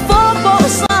hotel eu vou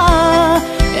pousar.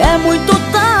 É muito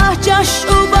tarde, a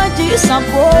chuva de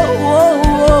sabor.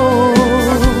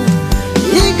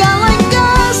 Liga lá em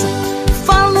casa,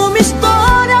 fala uma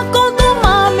história, conta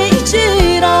uma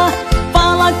mentira.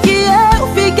 Fala que eu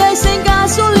fiquei sem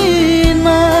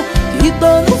gasolina, que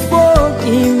tô no fogo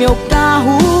e meu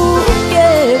carro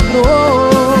quebrou.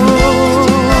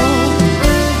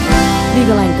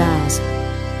 Liga lá em casa.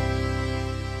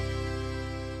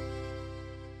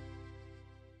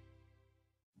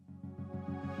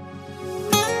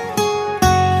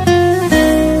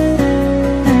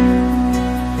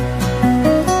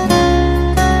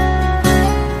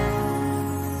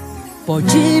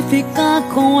 Pode ficar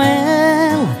com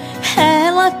ela,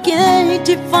 ela quem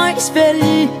te faz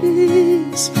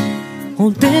feliz.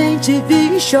 Ontem te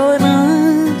vi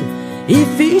chorando e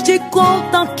fiz de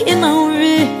conta que não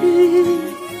vi.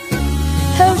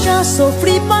 Eu já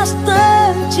sofri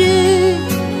bastante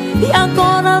e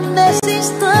agora nesse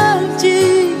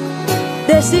instante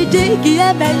decidi que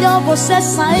é melhor você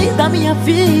sair da minha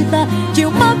vida de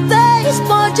uma vez,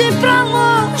 pode ir pra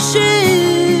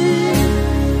longe.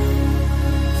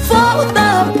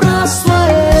 Volta pra sua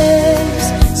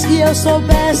ex. Se eu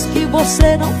soubesse que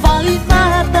você não vale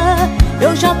nada,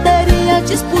 eu já teria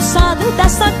te expulsado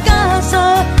dessa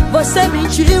casa. Você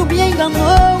mentiu, me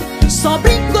enganou, só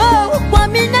brincou com a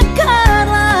minha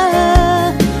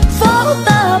cara.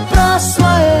 Volta pra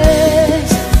sua ex.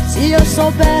 Se eu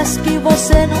soubesse que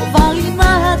você não vale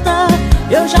nada,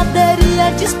 eu já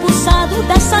teria te expulsado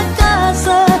dessa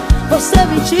casa. Você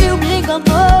mentiu, me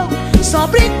enganou, só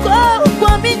brincou com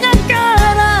a minha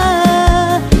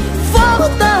cara.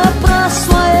 Volta pra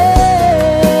sua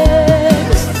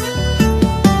ex.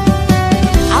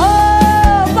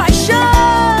 Aô, paixão!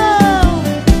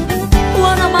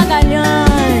 Luana,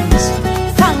 Magalhaes,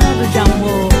 falando de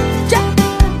amor. Tchau.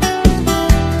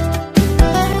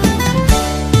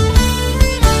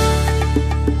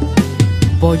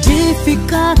 Pode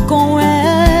ficar com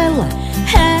ela,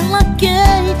 ela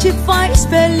quem te faz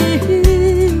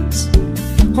feliz.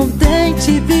 Ontem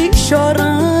te vi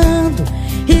chorando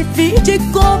e fiz de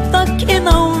conta que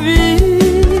não vi.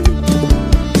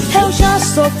 Eu já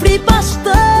sofri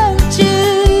bastante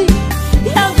e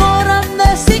agora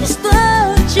nesse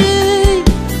instante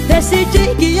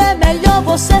decidi que é melhor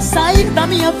você sair da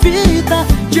minha vida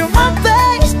de uma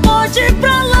vez, pode ir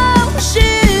pra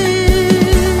longe.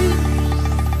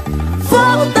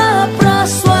 Volta pra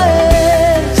sua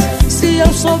ex. Se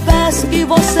eu soubesse que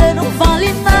você não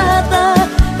vale nada,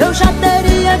 eu já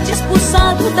teria te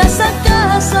expulsado dessa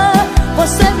casa.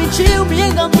 Você me mentiu, me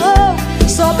enganou,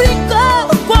 só brincou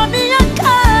com a minha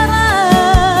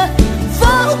cara.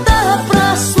 Volta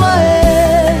pra sua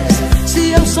ex.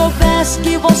 Se eu soubesse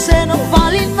que você não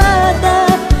vale nada,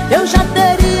 eu já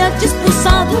teria te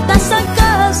expulsado dessa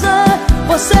casa.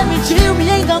 Você mentiu, me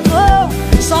enganou,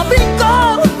 só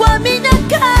brincou com a minha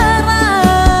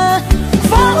cara.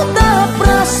 Volta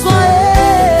pra sua ex.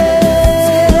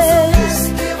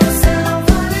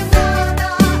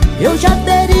 Eu já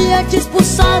teria te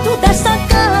expulsado dessa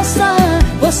casa.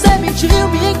 Você mentiu,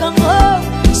 me enganou,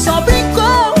 só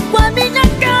brincou com a minha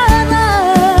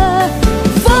cara.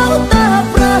 Volta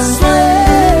pra sua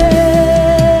ex.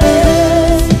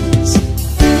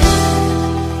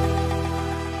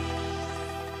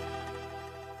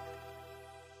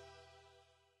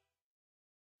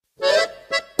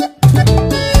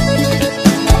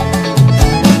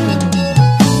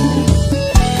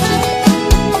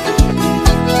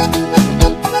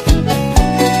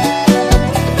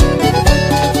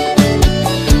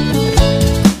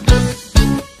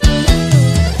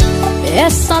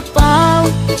 Essa tal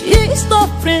de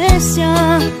sofrência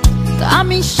tá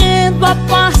me enchendo a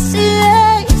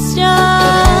paciência.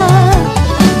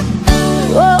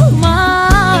 Oh, mal,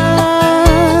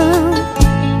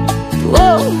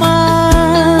 oh,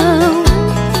 mal.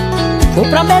 Vou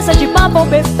pra mesa de bar, vou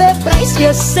beber pra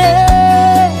esquecer,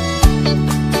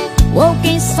 ou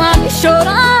quem sabe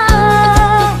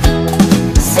chorar.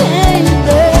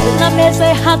 Sentei na mesa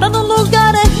errada, no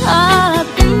lugar errado.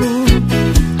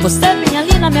 Você vinha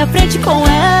ali na minha frente com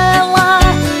ela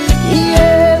e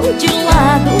eu de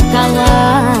lado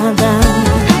calada.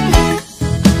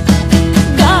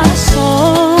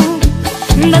 Garçom,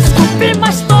 desculpe,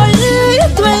 mas tô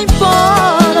indo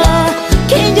embora.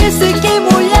 Quem disse que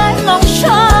mulher não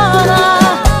chora?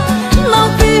 Não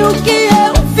viu o que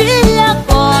eu vi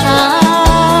agora?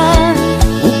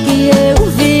 O que eu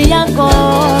vi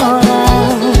agora?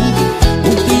 O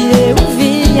que eu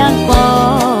vi agora?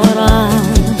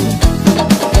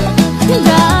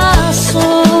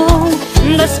 Garçom,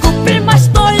 desculpe, mas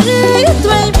tô indo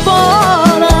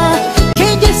embora.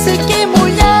 Quem disse que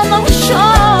mulher não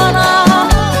chora?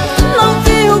 Não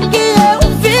viu o que eu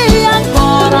vi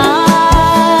agora?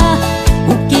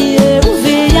 O que eu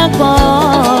vi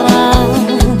agora?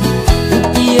 O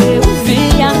que eu vi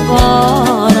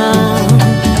agora?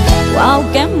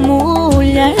 Qualquer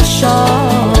mulher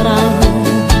chora.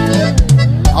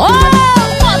 Oh,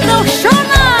 não chora!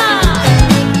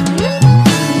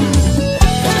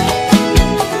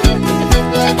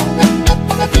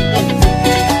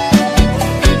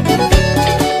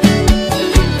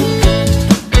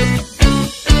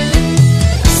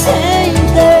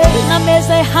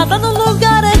 Errada no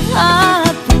lugar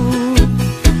errado.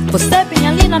 Você vem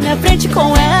ali na minha frente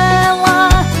com ela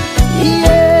e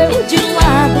eu de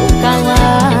lado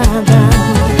calada.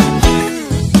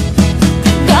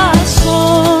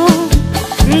 Garçom,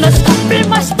 desculpe,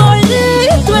 mas tô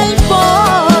indo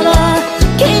embora.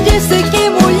 Quem disse que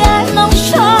mulher não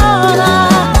chora?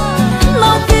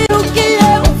 Não viu o que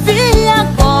eu vi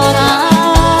agora?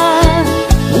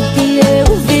 O que eu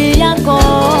vi agora?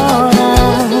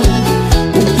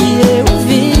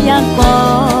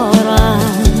 Agora,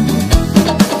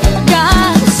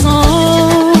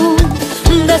 garçom,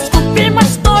 desculpe,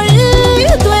 mas tô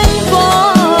indo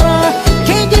embora.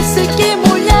 Quem disse que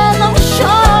mulher não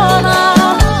chora?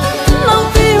 Não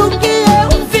viu o que eu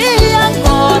vi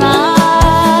agora?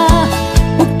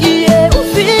 O que eu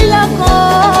vi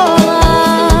agora?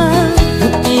 O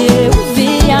que eu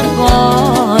vi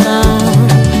agora?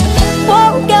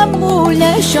 Qualquer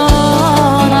mulher chora.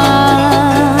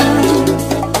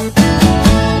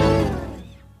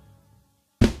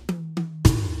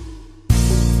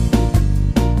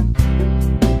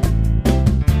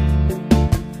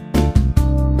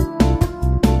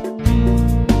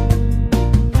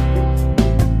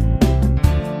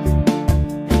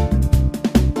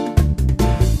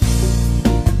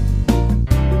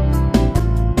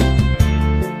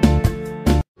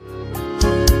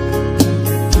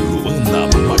 Luana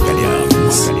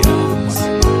Magalhaes.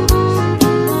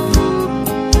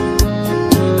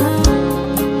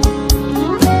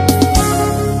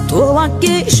 Tô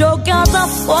aqui jogada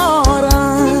fora,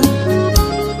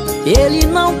 ele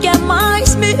não quer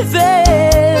mais me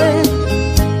ver.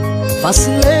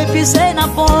 Vacilei, pisei na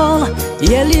bola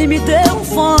e ele me deu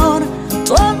fora.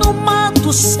 Tô no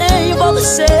mato sem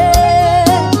você.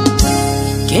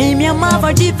 Quem me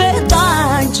amava de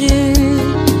verdade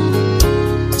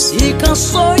se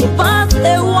cansou e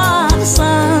bateu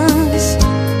asas.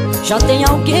 Já tem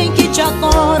alguém que te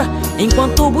adora,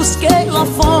 enquanto busquei lá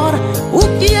fora o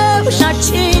que eu já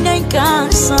tinha em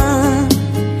casa.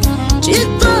 De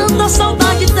tanto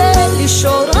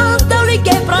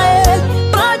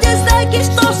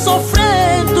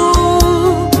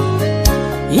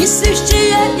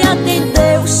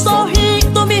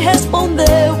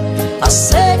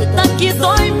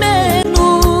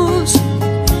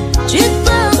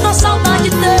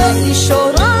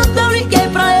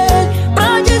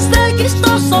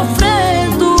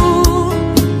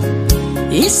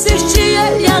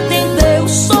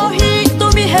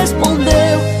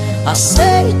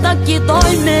aceita que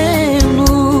dói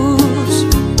menos.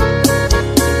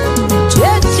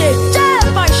 Tchê, tchê,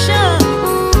 tchê, paixão.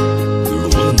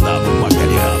 Luana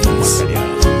Magalhaes.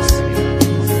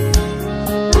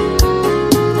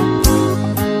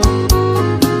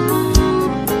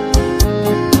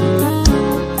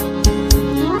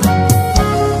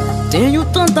 Tenho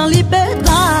tanta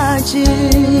liberdade,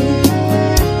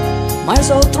 mas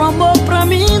outro amor pra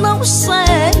mim não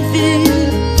serve.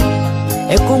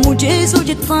 É como diz o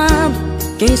ditado,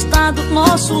 quem está do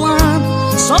nosso lado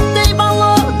só tem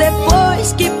valor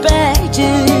depois que perde.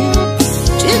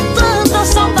 De tanta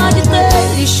saudade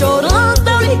dele, chorando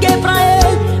eu liguei pra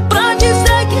ele pra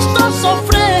dizer que estou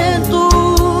sofrendo.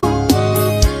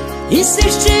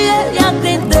 Insisti, ele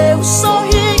atendeu,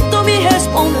 sorrindo me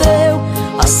respondeu: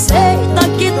 aceita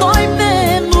que dói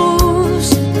menos.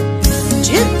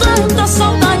 De tanta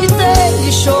saudade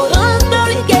dele, chorando eu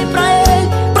liguei pra ele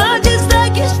pra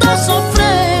dizer que estou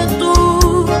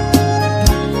sofrendo.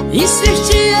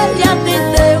 Insisti, ele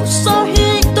atendeu,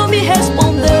 sorrindo me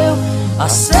respondeu: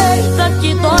 aceita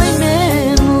que dói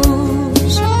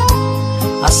menos.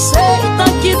 Aceita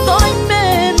que dói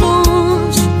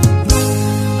menos.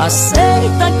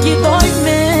 Aceita que dói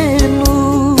menos.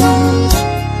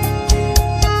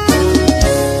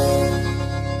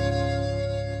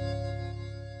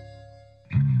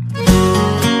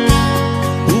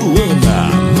 Luana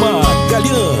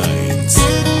Magalhaes.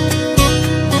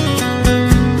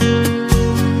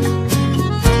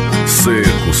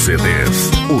 Seco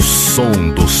CDs, o som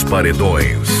dos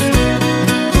paredões.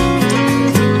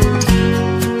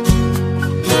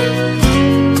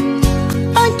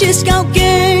 Antes que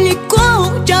alguém lhe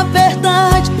conte a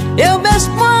verdade, eu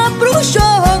mesmo abro o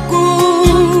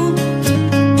jogo.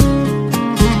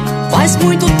 Faz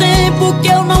muito tempo que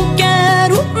eu não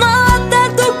quero nada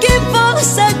do que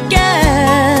você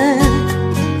quer.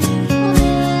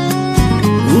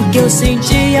 O que eu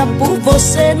sentia por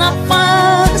você na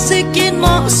fase que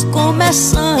nós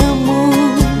começamos,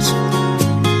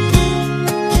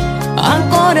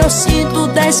 agora eu sinto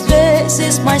 10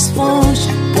 vezes mais forte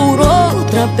por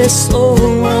outra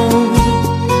pessoa.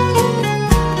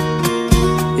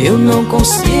 Eu não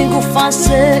consigo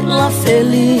fazê-la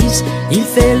feliz,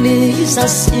 infeliz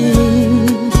assim.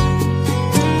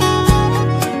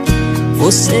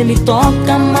 Você me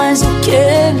toca, mas o que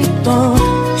ele toca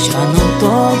já não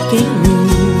toca em mim.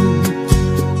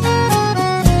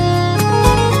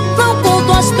 Não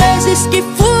conto as vezes que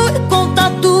fui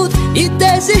contar tudo e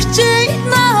desisti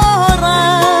na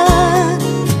hora.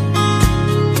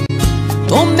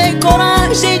 Tomei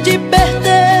coragem de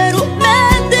perder o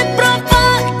medo e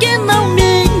provar que não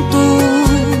minto.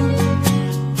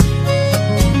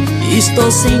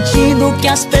 Estou sentindo que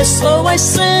as pessoas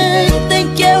sentem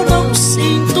que eu não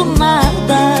sinto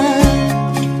nada.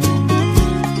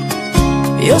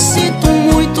 Eu sinto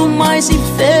muito, mas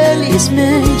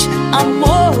infelizmente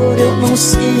amor eu não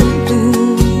sinto.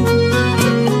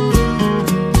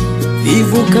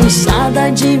 Vivo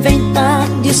cansada de inventar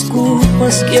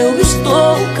desculpas que eu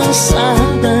estou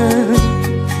cansada.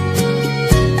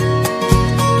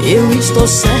 Eu estou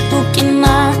certo que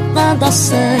nada dá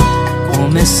certo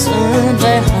começando a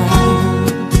errar.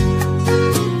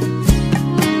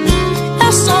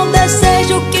 Eu só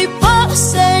desejo que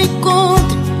você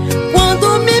encontre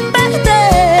quando me perder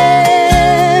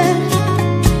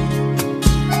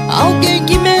alguém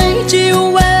que mente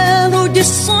o elo de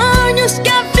sonhos que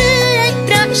havia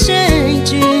entre a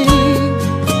gente.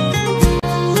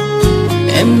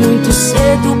 É muito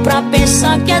cedo pra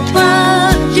pensar que é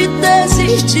tarde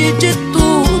desistir de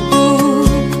tudo.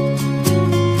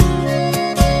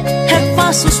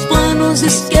 Refaça os planos,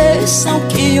 esqueça o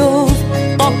que houve,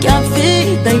 toque a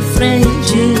vida em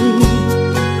frente.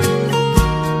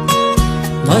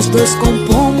 Nós dois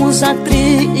compomos a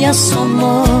trilha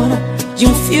sonora de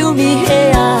um filme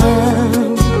real.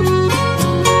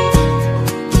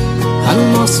 A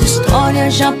nossa história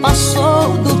já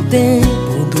passou do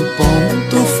tempo do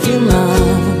ponto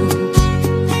final.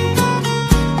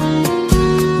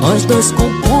 Nós dois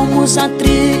compomos a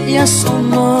trilha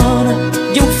sonora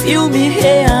de um filme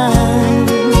real.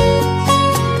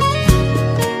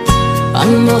 A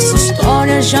nossa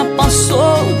história já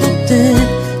passou do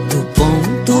tempo do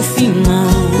ponto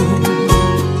final.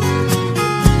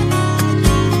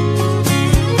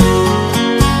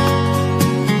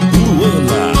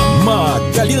 Luana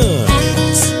Magalhaes.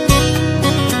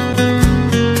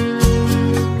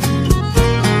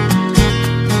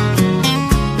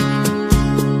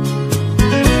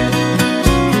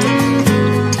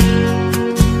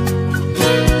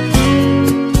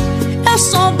 Eu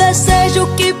só desejo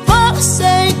que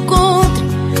você encontre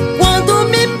quando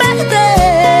me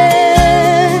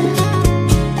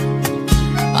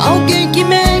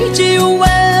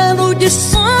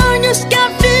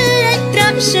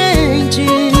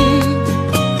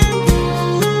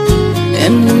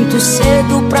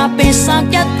Pensa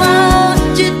que é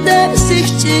tarde,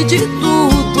 desistir de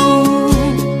tudo.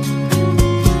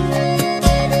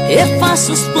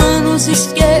 Refaça os planos,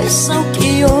 esqueça o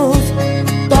que houve,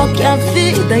 toque a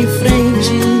vida em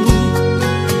frente.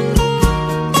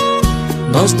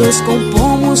 Nós dois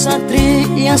compomos a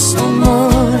trilha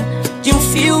sonora de um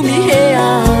filme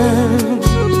real.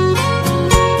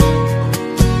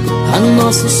 A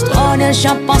nossa história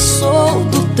já passou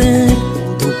do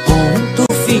tempo do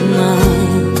ponto final.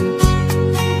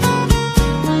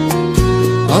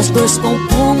 Nós dois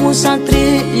compomos a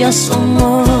trilha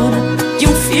sonora de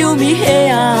um filme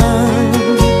real.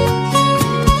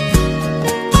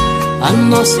 A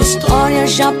nossa história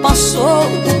já passou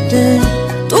do tempo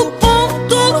do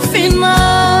ponto final.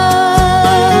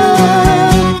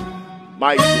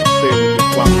 Mais um selo de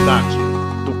qualidade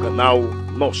do canal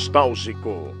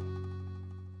Nostálgico.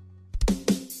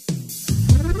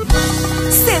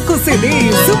 Seco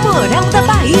CDs, o Moral da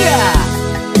Bahia.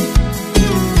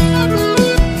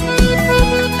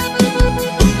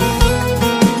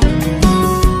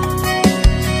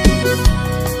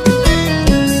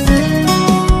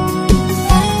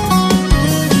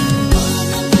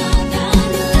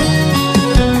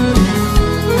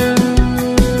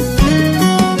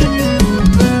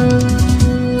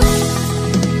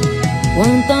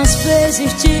 Quantas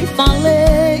vezes te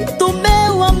falei do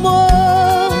meu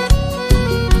amor,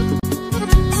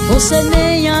 você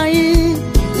nem aí,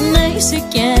 nem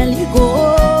sequer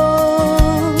ligou.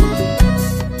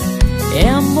 É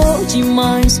amor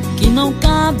demais que não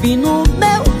cabe no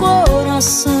meu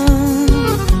coração.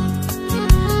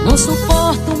 Não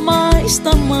suporto mais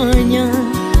tamanha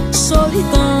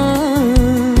solidão.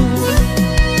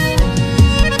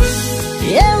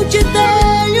 Eu te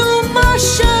dei uma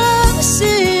chance,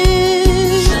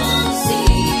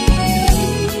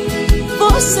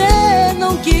 você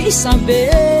não quis saber.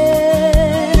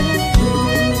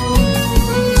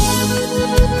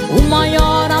 O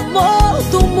maior amor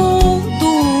do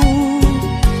mundo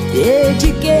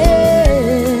dediquei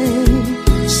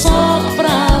só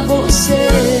pra você.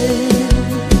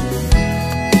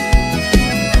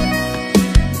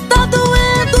 Tá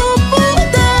doendo por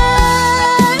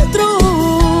dentro,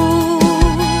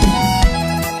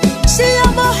 se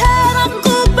eu morrer a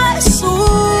culpa é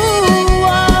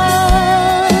sua.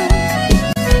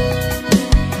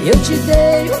 Eu te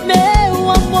dei o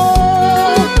meu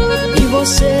amor e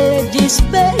você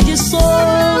desperdiçou,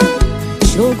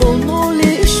 jogou no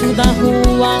lixo da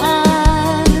rua.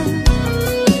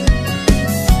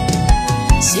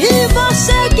 Se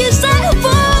você quiser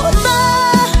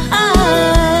voltar,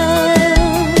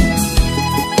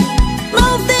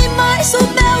 não tem mais o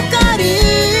meu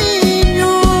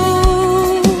carinho.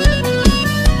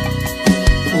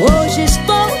 Hoje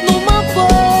estou numa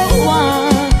boa,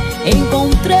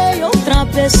 encontrei outra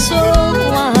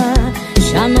pessoa,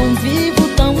 já não vivo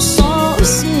tão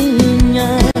sozinha.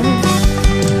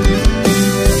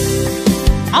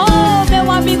 Oh,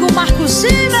 meu amigo Marcos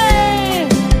Zimmer,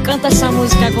 canta essa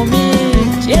música comigo.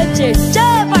 Tchê, tchê,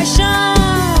 tchê, paixão.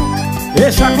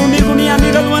 Deixa comigo minha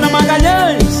amiga Luana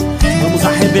Magalhaes. Vamos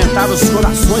arrebentar os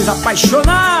corações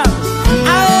apaixonados.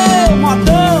 Aê,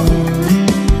 modão!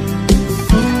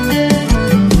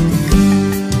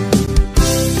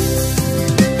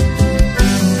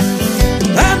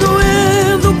 Tá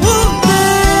doendo por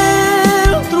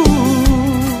dentro,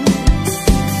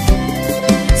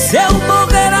 se eu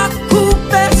morrer a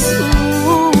culpa é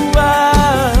sua.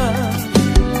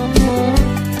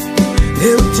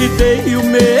 Eu te dei o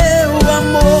meu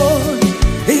amor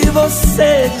e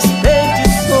você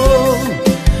desperdiçou,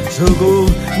 jogou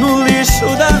no lixo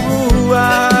da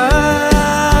rua.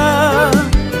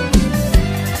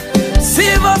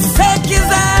 Se você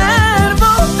quiser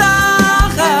voltar,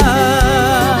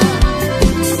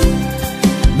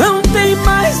 não tem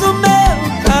mais o meu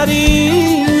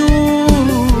carinho.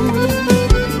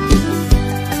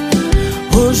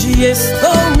 Hoje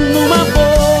estou numa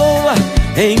boa,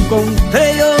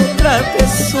 encontrei outra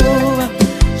pessoa,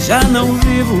 já não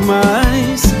vivo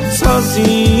mais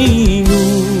sozinho.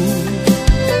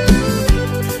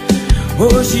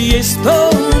 Hoje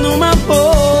estou numa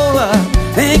boa,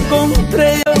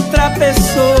 encontrei outra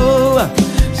pessoa,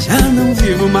 já não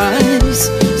vivo mais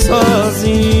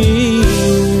sozinho.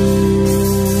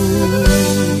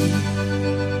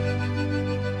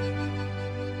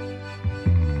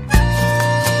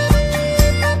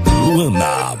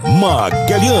 Luana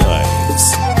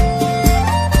Magalhaes.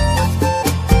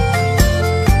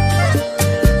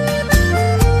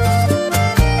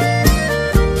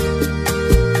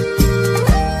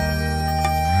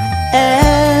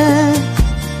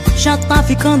 Já tá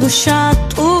ficando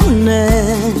chato, né?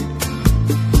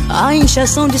 a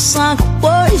injeção de saco,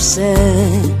 pois é.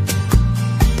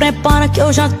 Prepara que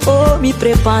eu já tô me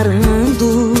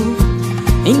preparando.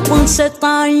 Enquanto cê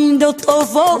tá indo eu tô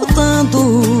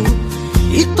voltando.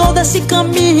 E todo esse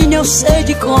caminho eu sei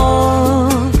de cor.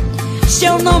 Se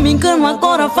eu não me engano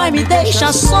agora vai me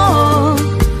deixar só.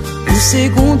 O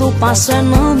segundo passo é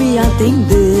não me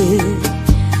atender.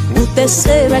 O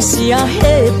terceiro é se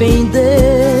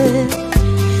arrepender.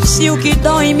 Se o que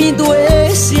dói em mim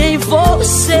doesse em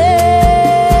você,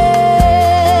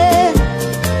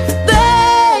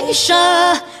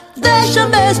 deixa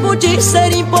mesmo de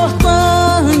ser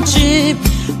importante.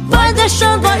 Vai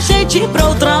deixando a gente pra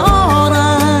outra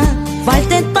hora. Vai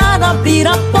tentar abrir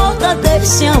a porta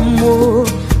desse amor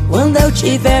quando eu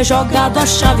tiver jogado a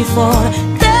chave fora.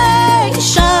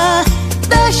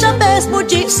 Deixa mesmo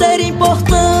de ser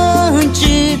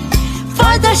importante.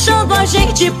 Vai deixando a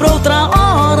gente pra outra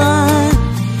hora.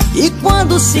 E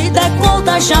quando se der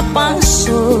conta já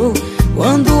passou.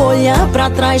 Quando olhar pra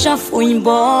trás já fui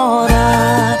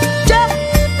embora.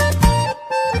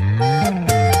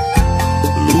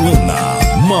 Luana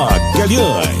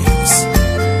Magalhaes.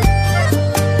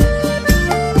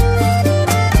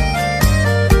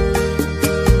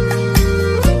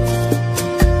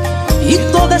 E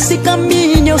todo esse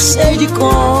caminho eu sei de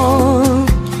cor.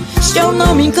 Se eu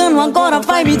não me engano agora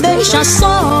vai me deixar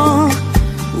só.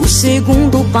 O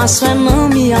segundo passo é não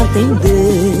me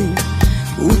atender.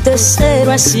 O terceiro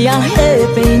é se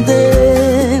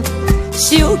arrepender.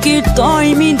 Se o que dói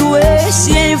em mim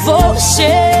doesse em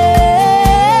você,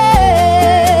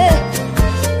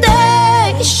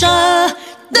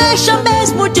 deixa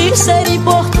mesmo de ser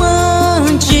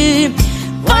importante.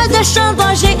 Vai deixando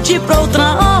a gente pra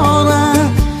outra hora.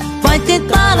 Vai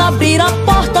tentar abrir a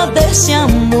porta desse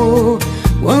amor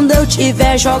quando eu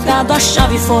tiver jogado a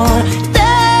chave fora.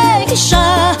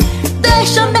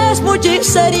 Deixa mesmo de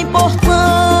ser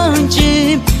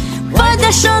importante. Vai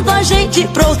deixando a gente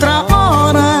pra outra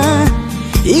hora.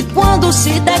 E quando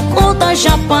se der conta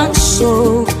já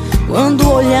passou. Quando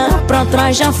olhar pra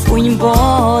trás já fui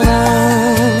embora.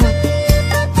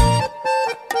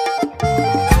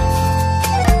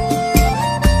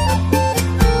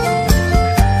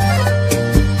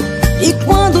 E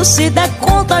quando se der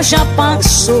conta já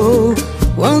passou.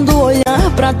 Quando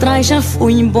olhar pra trás já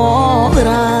fui embora.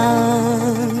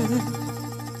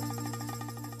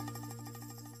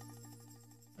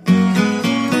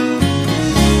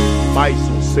 Mais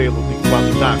um selo de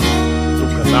qualidade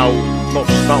do canal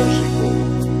Nostálgico.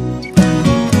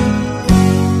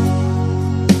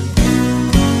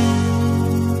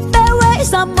 Meu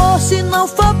ex-amor, se não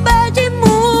for pedir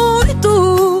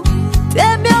muito,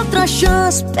 dê-me outra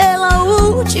chance pela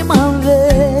última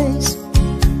vez.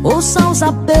 Ouça os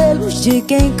apelos de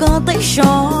quem canta e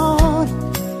chora.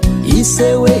 E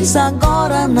seu ex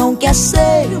agora não quer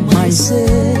ser mais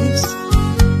ex.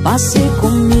 Passe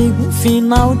comigo um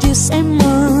final de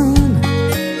semana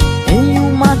em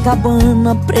uma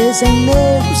cabana presa em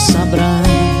meus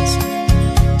abraços.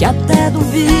 Que até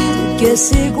duvido que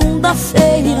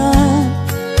segunda-feira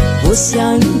você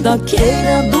ainda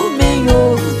queira dormir em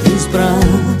outros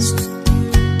braços.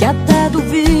 Que até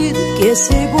duvido que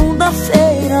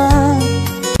segunda-feira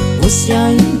você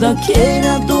ainda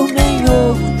queira dormir em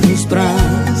outros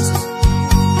braços.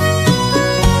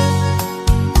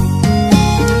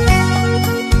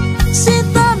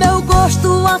 Sinta meu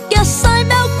gosto, aqueça em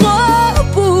meu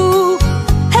corpo.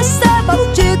 Receba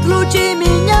o título de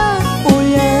minha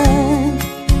mulher.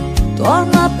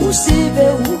 Torna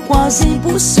possível o quase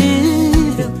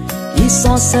impossível. E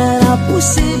só será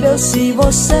possível se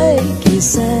você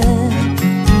quiser.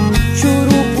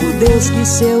 Juro por Deus que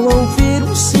se eu ouvir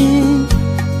um sim,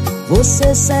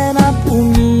 você será por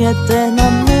mim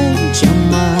eternamente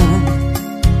amar.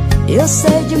 Eu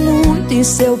sei de muito e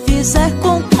se eu fizer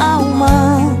com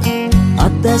calma,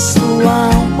 até sua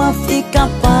alma fica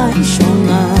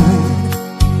apaixonada.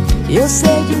 Eu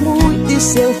sei de muito e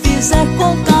se eu fizer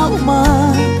com calma,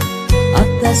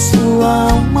 até sua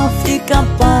alma fica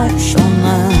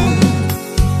apaixonada.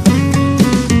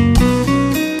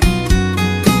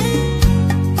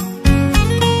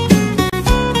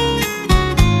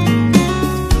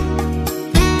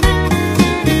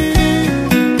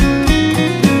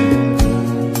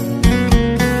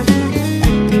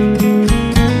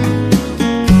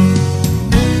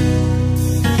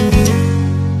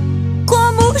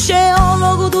 Como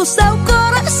geólogo do seu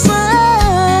coração,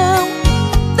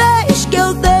 desde que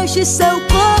eu deixe seu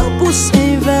corpo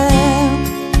sem véu,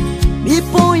 me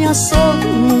ponha solto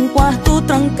num quarto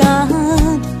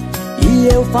trancado, e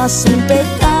eu faço um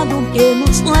pecado que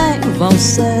nos leva ao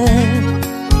céu.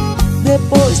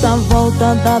 Depois da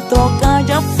volta da troca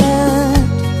de afeto,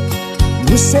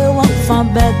 O seu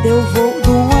alfabeto eu vou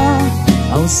do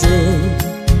A ao Z.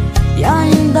 E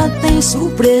ainda tem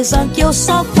surpresa que eu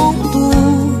só conto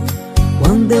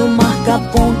quando eu marcar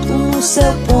ponto no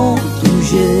seu ponto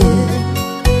G.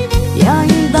 E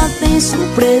ainda tem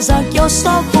surpresa que eu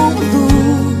só conto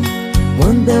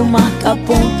quando eu marcar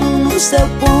ponto no seu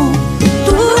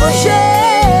ponto G.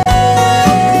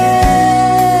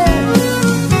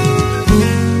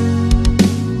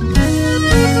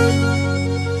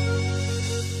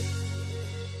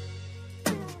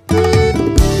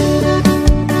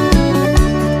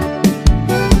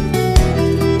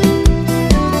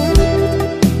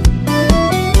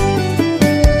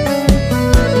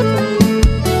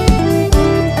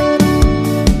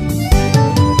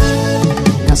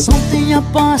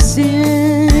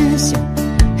 Paciência,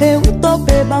 eu tô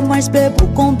beba, mas bebo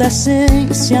com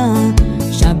decência.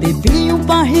 Já bebi um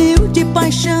barril de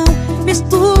paixão,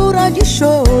 mistura de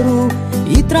choro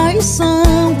e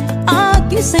traição,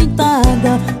 aqui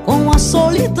sentada com a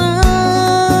solidão.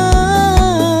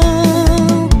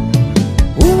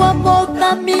 O amor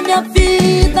da minha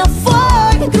vida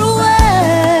foi cruel.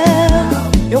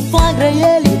 Eu flagrei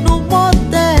ele no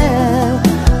motel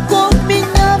com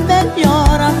minha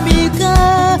melhor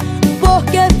amiga,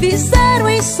 porque fizeram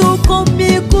isso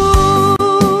comigo.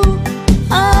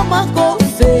 Amargou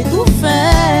feito fel.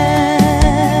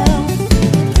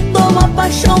 Tô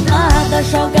apaixonada,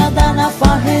 jogada na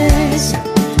farrência,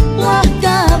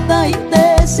 largada e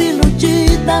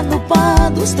desiludida no par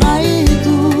dos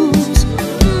traídos,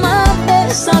 na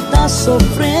mesa da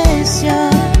sofrência.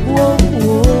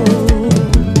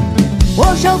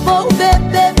 Hoje eu vou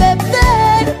beber,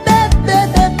 beber, beber,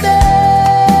 beber,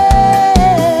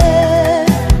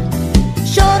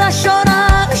 chorar,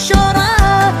 chorar,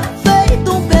 chorar,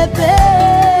 feito um bebê.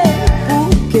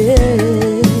 Porque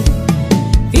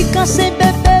fica sem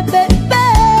beber,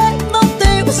 beber, não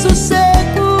tenho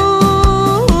sossego.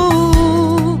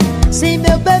 Sem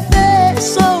meu bebê,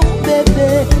 sou um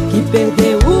bebê que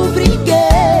perdeu o brinquedo.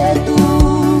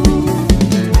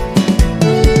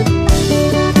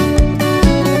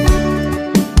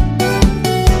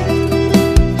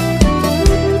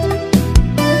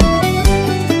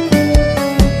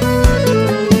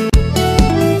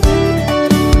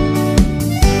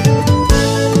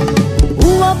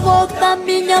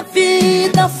 Minha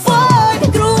vida foi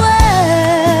cruel.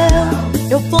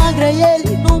 Eu flagrei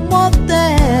ele no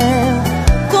motel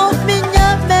com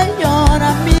minha melhor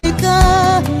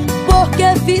amiga,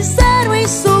 porque fizeram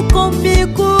isso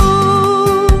comigo.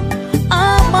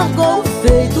 Amargou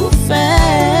feito fel.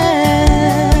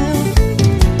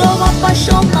 Tô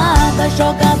apaixonada,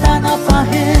 jogada na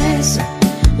farrência,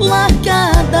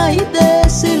 largada e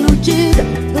desiludida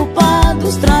no par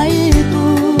dos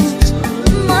traídos,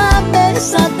 na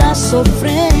mesa da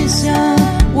sofrência.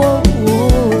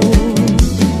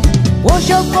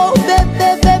 Hoje eu vou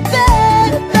beber, beber,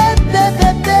 beber,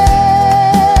 beber,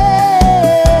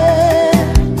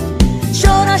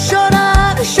 chorar,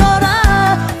 chorar,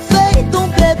 chorar, feito um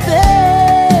bebê.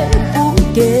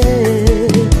 Porque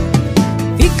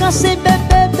fica sem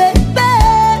beber,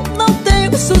 beber, não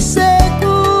tenho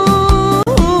sossego.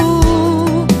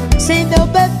 Sem meu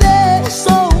bebê,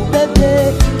 sou um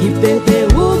bebê que perdeu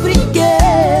o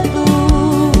brinquedo.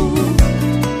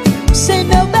 Sem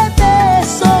meu bebê,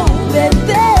 sou um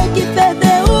bebê que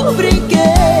perdeu o brinquedo.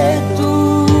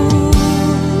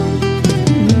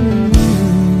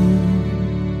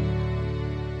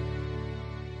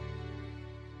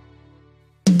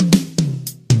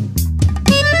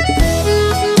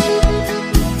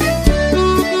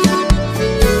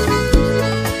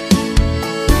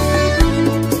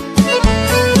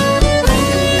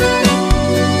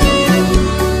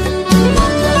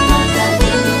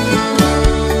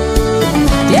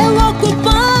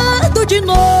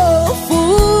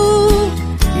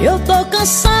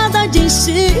 Cansada de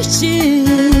insistir,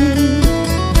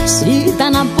 se tá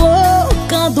na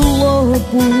boca do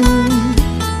lobo,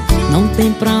 não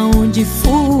tem pra onde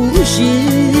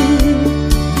fugir.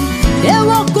 Eu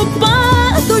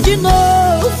ocupado de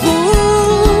novo,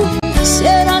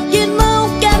 será que não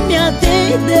quer me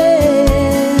atender?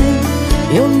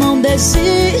 Eu não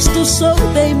desisto, sou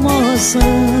teimosa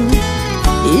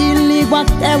e ligo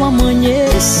até o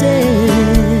amanhecer.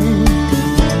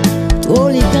 Tô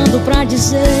ligando pra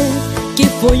dizer que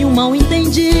foi um mal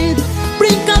entendido,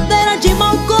 brincadeira de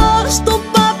mau gosto,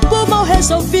 papo mal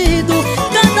resolvido.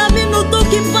 Cada minuto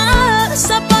que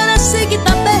passa parece que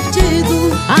tá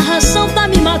perdido. A razão tá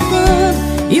me matando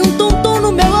e um tum-tum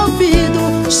no meu ouvido,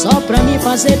 só pra me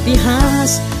fazer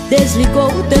pirras. Desligou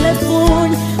o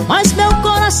telefone, mas meu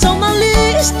coração na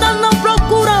lista não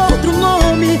procura outro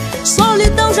nome.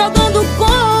 Solidão jogando com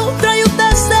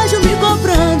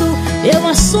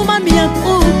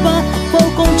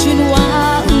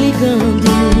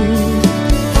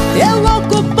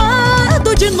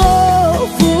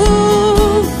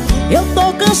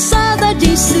de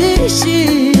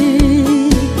insistir.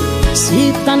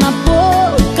 Se tá na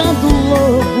boca do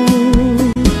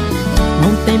lobo,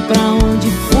 não tem pra onde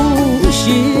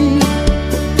fugir.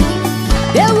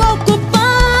 Eu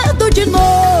ocupado de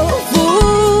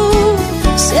novo,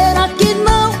 será que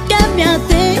não quer me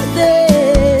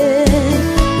atender?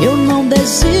 Eu não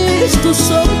desisto,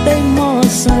 sou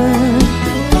teimosa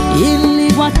e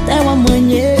ligo até o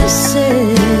amanhecer.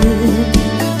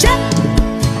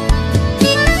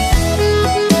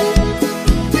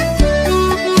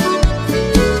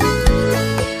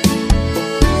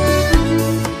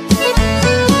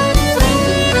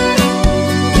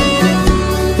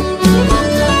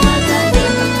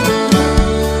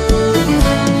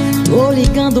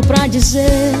 Pra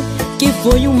dizer que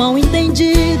foi um mal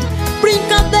entendido,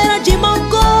 brincadeira de mau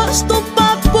gosto, um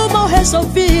papo mal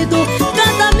resolvido.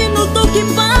 Cada minuto que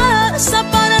passa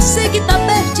parece que tá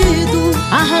perdido.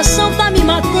 A razão tá me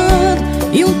matando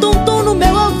e um tum-tum no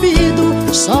meu ouvido.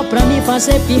 Só pra me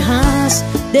fazer pirras,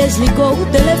 desligou o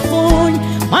telefone.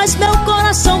 Mas meu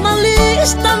coração na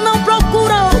lista não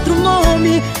procura outro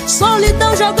nome.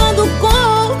 Solidão jogando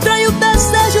contra e o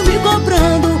desejo me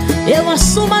cobrando. Eu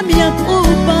assumo a minha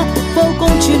culpa, vou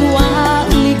continuar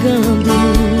ligando.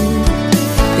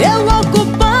 Eu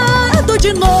ocupado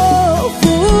de novo,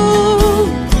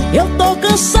 eu tô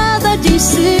cansada de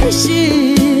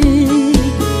insistir.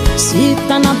 Se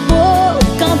tá na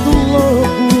boca do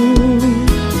lobo,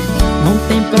 não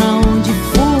tem pra onde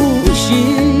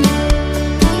fugir.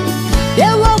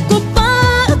 Eu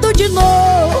ocupado de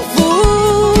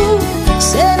novo,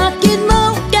 será que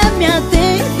não quer me atender?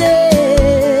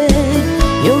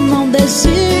 Eu não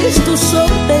desisto, sou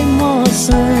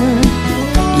teimosa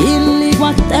e ligo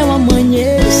até o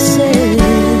amanhecer.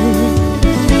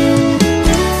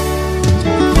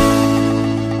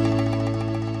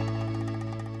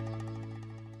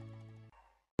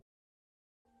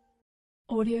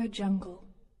 Audio Jungle.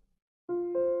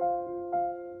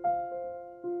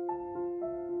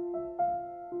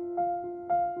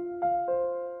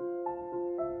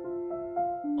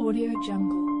 Audio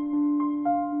Jungle.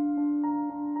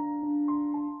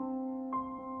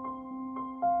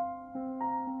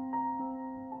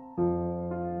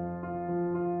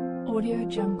 Audio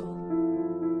Jungle.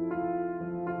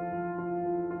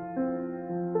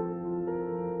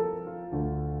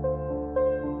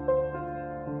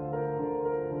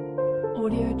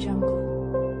 Audio Jungle.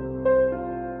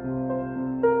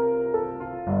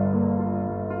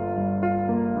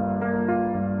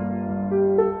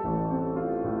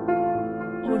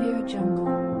 Audio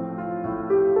Jungle.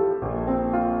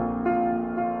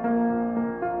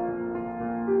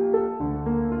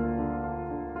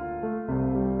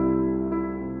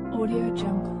 Audio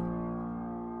Jungle.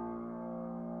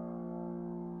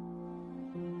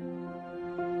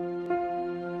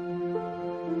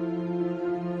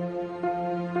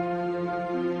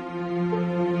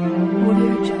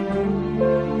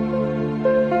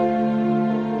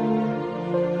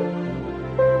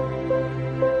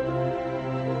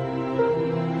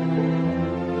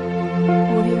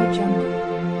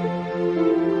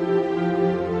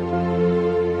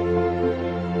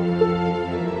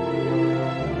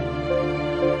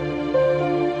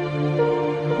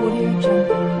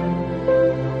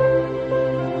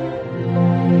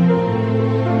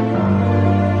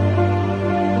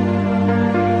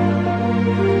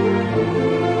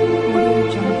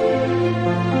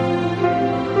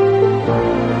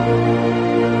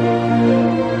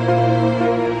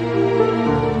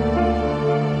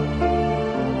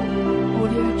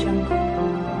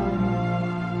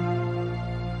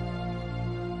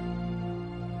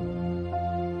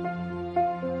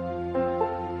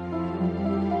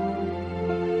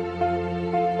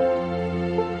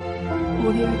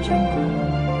 Audio Jungle.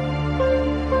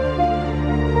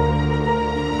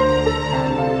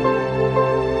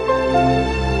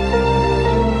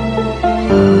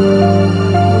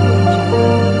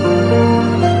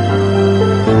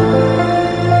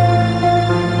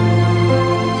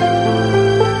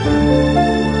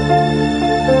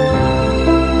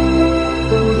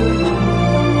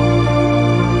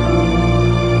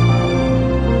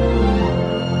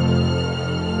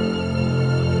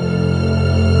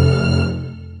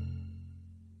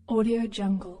 Audio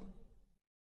Jungle.